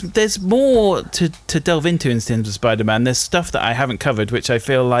know, there's more to delve into in terms of Spider-Man. There's stuff that I haven't covered, which I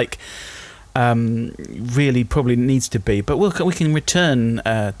feel like really probably needs to be. But we can return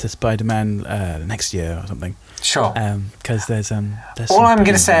to Spider-Man next year or something. Sure. Because there's all I'm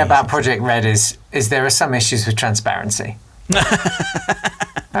going to say about Project Red is there are some issues with transparency.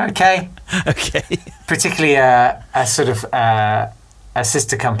 Okay. Particularly a sort of a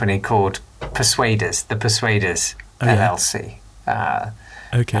sister company called Persuaders, the Persuaders LLC.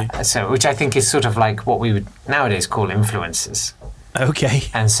 Okay. So, which I think is sort of like what we would nowadays call influencers. Okay.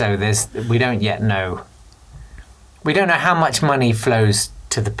 And so we don't yet know. We don't know how much money flows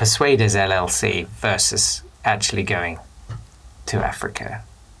to the Persuaders LLC versus actually going to Africa.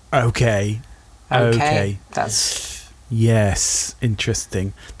 Okay. That's yes,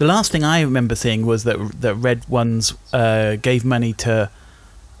 interesting. The last thing I remember seeing was that Red Ones gave money to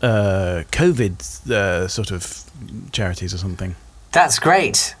COVID sort of charities or something. That's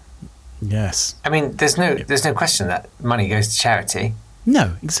great. Yes. I mean, there's no question that money goes to charity.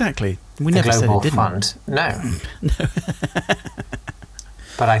 No, exactly. We the never said Global it didn't. Fund. No.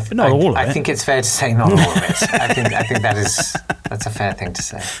 But I think it's fair to say not all of it. I think that's a fair thing to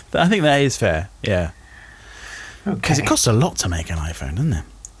say. I think that is fair. Yeah. Because Okay. it costs a lot to make an iPhone, doesn't it?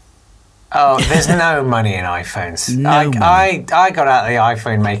 Oh, there's no money in iPhones. No money. I got out of the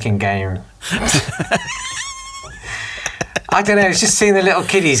iPhone making game. I don't know, it's just seeing the little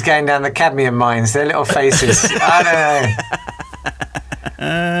kiddies going down the cadmium mines, their little faces. I don't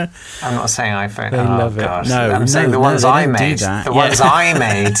know. I'm not saying iPhone. They love it. God. No, I'm saying the ones they I don't do made. that. The Yeah. ones I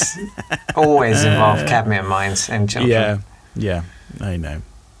made always involve cadmium mines and children. Yeah, I know.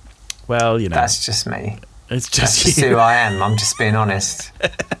 Well, you know. That's just me. It's That's just just who I am. I'm just being honest.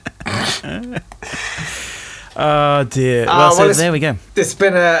 Oh, dear. Oh, Well, so well, there we go. It's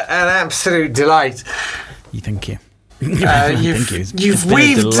been an absolute delight Thank you. You've Thank you. It's you've been a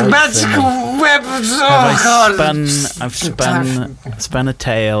weaved delightful- magical webs. Have Oh God! I've spun a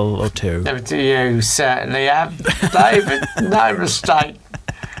tale or two. You certainly have, David. No mistake.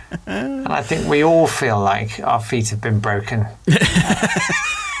 And I think we all feel like our feet have been broken.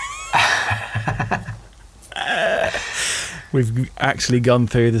 We've actually gone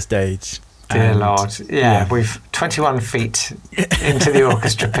through the stage. Dear And- Lord. Yeah, we've 21 feet into the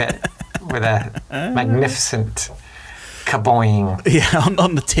orchestra pit with a magnificent kaboing. Yeah,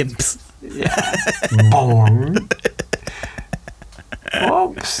 on the timps. Yeah. Boom.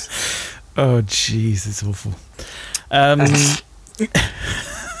 Whoops. Oh, jeez, it's awful.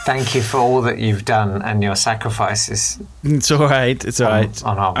 Thank you for all that you've done and your sacrifices. It's all right. It's all right.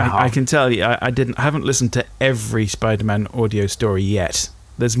 On our behalf. I can tell you, I haven't listened to every Spider-Man audio story yet.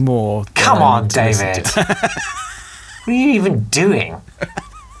 There's more. that Come I on, need to listen David. to. What are you even doing?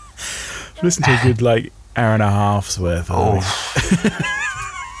 Listen to a good like hour and a half's worth.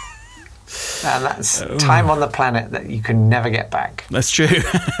 And that's time on the planet that you can never get back. That's true.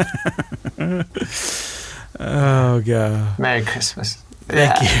 Oh god. Merry Christmas.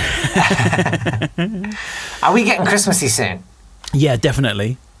 Thank you. Are we getting Christmassy soon? Yeah,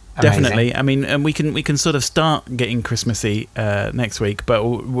 definitely. Amazing. Definitely. I mean, and we can sort of start getting Christmassy next week, but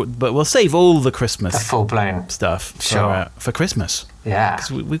we'll save all the Christmas, The full-blown stuff Sure. for Christmas. Yeah.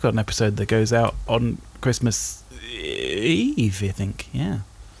 Because we've got an episode that goes out on Christmas Eve, I think. Yeah.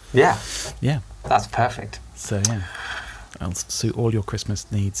 Yeah. Yeah. That's perfect. So yeah, I'll suit all your Christmas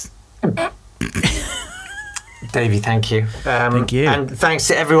needs. Davey, thank you. Thank you. And thanks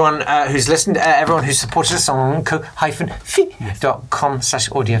to everyone who's listened, everyone who's supported us on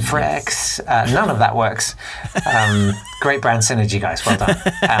co-fi.com/audiofrex. None of that works. Great brand synergy, guys. Well done.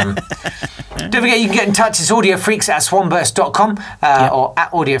 Don't forget, you can get in touch. It's audiofreaks@swanburst.com or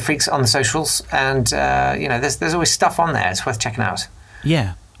at audiofreaks on the socials. And, there's always stuff on there. It's worth checking out.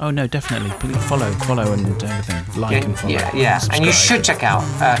 Yeah. Oh no, definitely. Please follow and everything. Like and follow. Yeah. And you Subscribe. should check out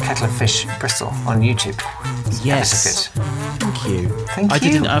Kettle of Fish Bristol on YouTube. Yes. Ever so good. Thank you. Thank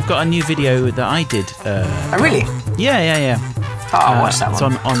you. I've got a new video that I did. Oh, really? Yeah. Oh, I'll watch that it's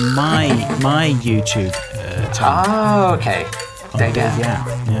one. on my YouTube channel. Oh, okay. There you go. Yeah.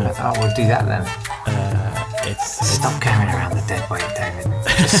 Oh, we'll do that then. Stop carrying around the dead weight, David.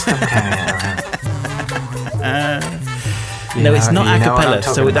 Just stop carrying it around. No, it's not a You know what I'm cappella,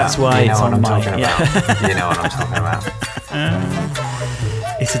 so talking that's about. why You know it's what on I'm my. talking about. You know what I'm talking about.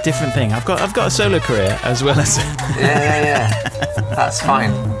 It's a different thing. I've got a solo career as well as. Yeah. That's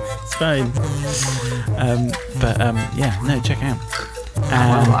fine. It's fine. No, check it out. I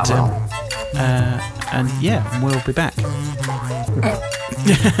will. And yeah, we'll be back.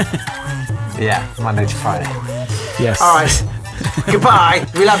 Yeah, Monday to Friday. Yes. All right. Goodbye.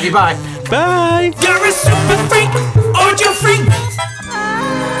 We love you. Bye. Bye. You're a super freak, audio freak.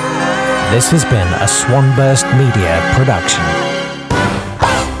 This has been a Swanburst Media production.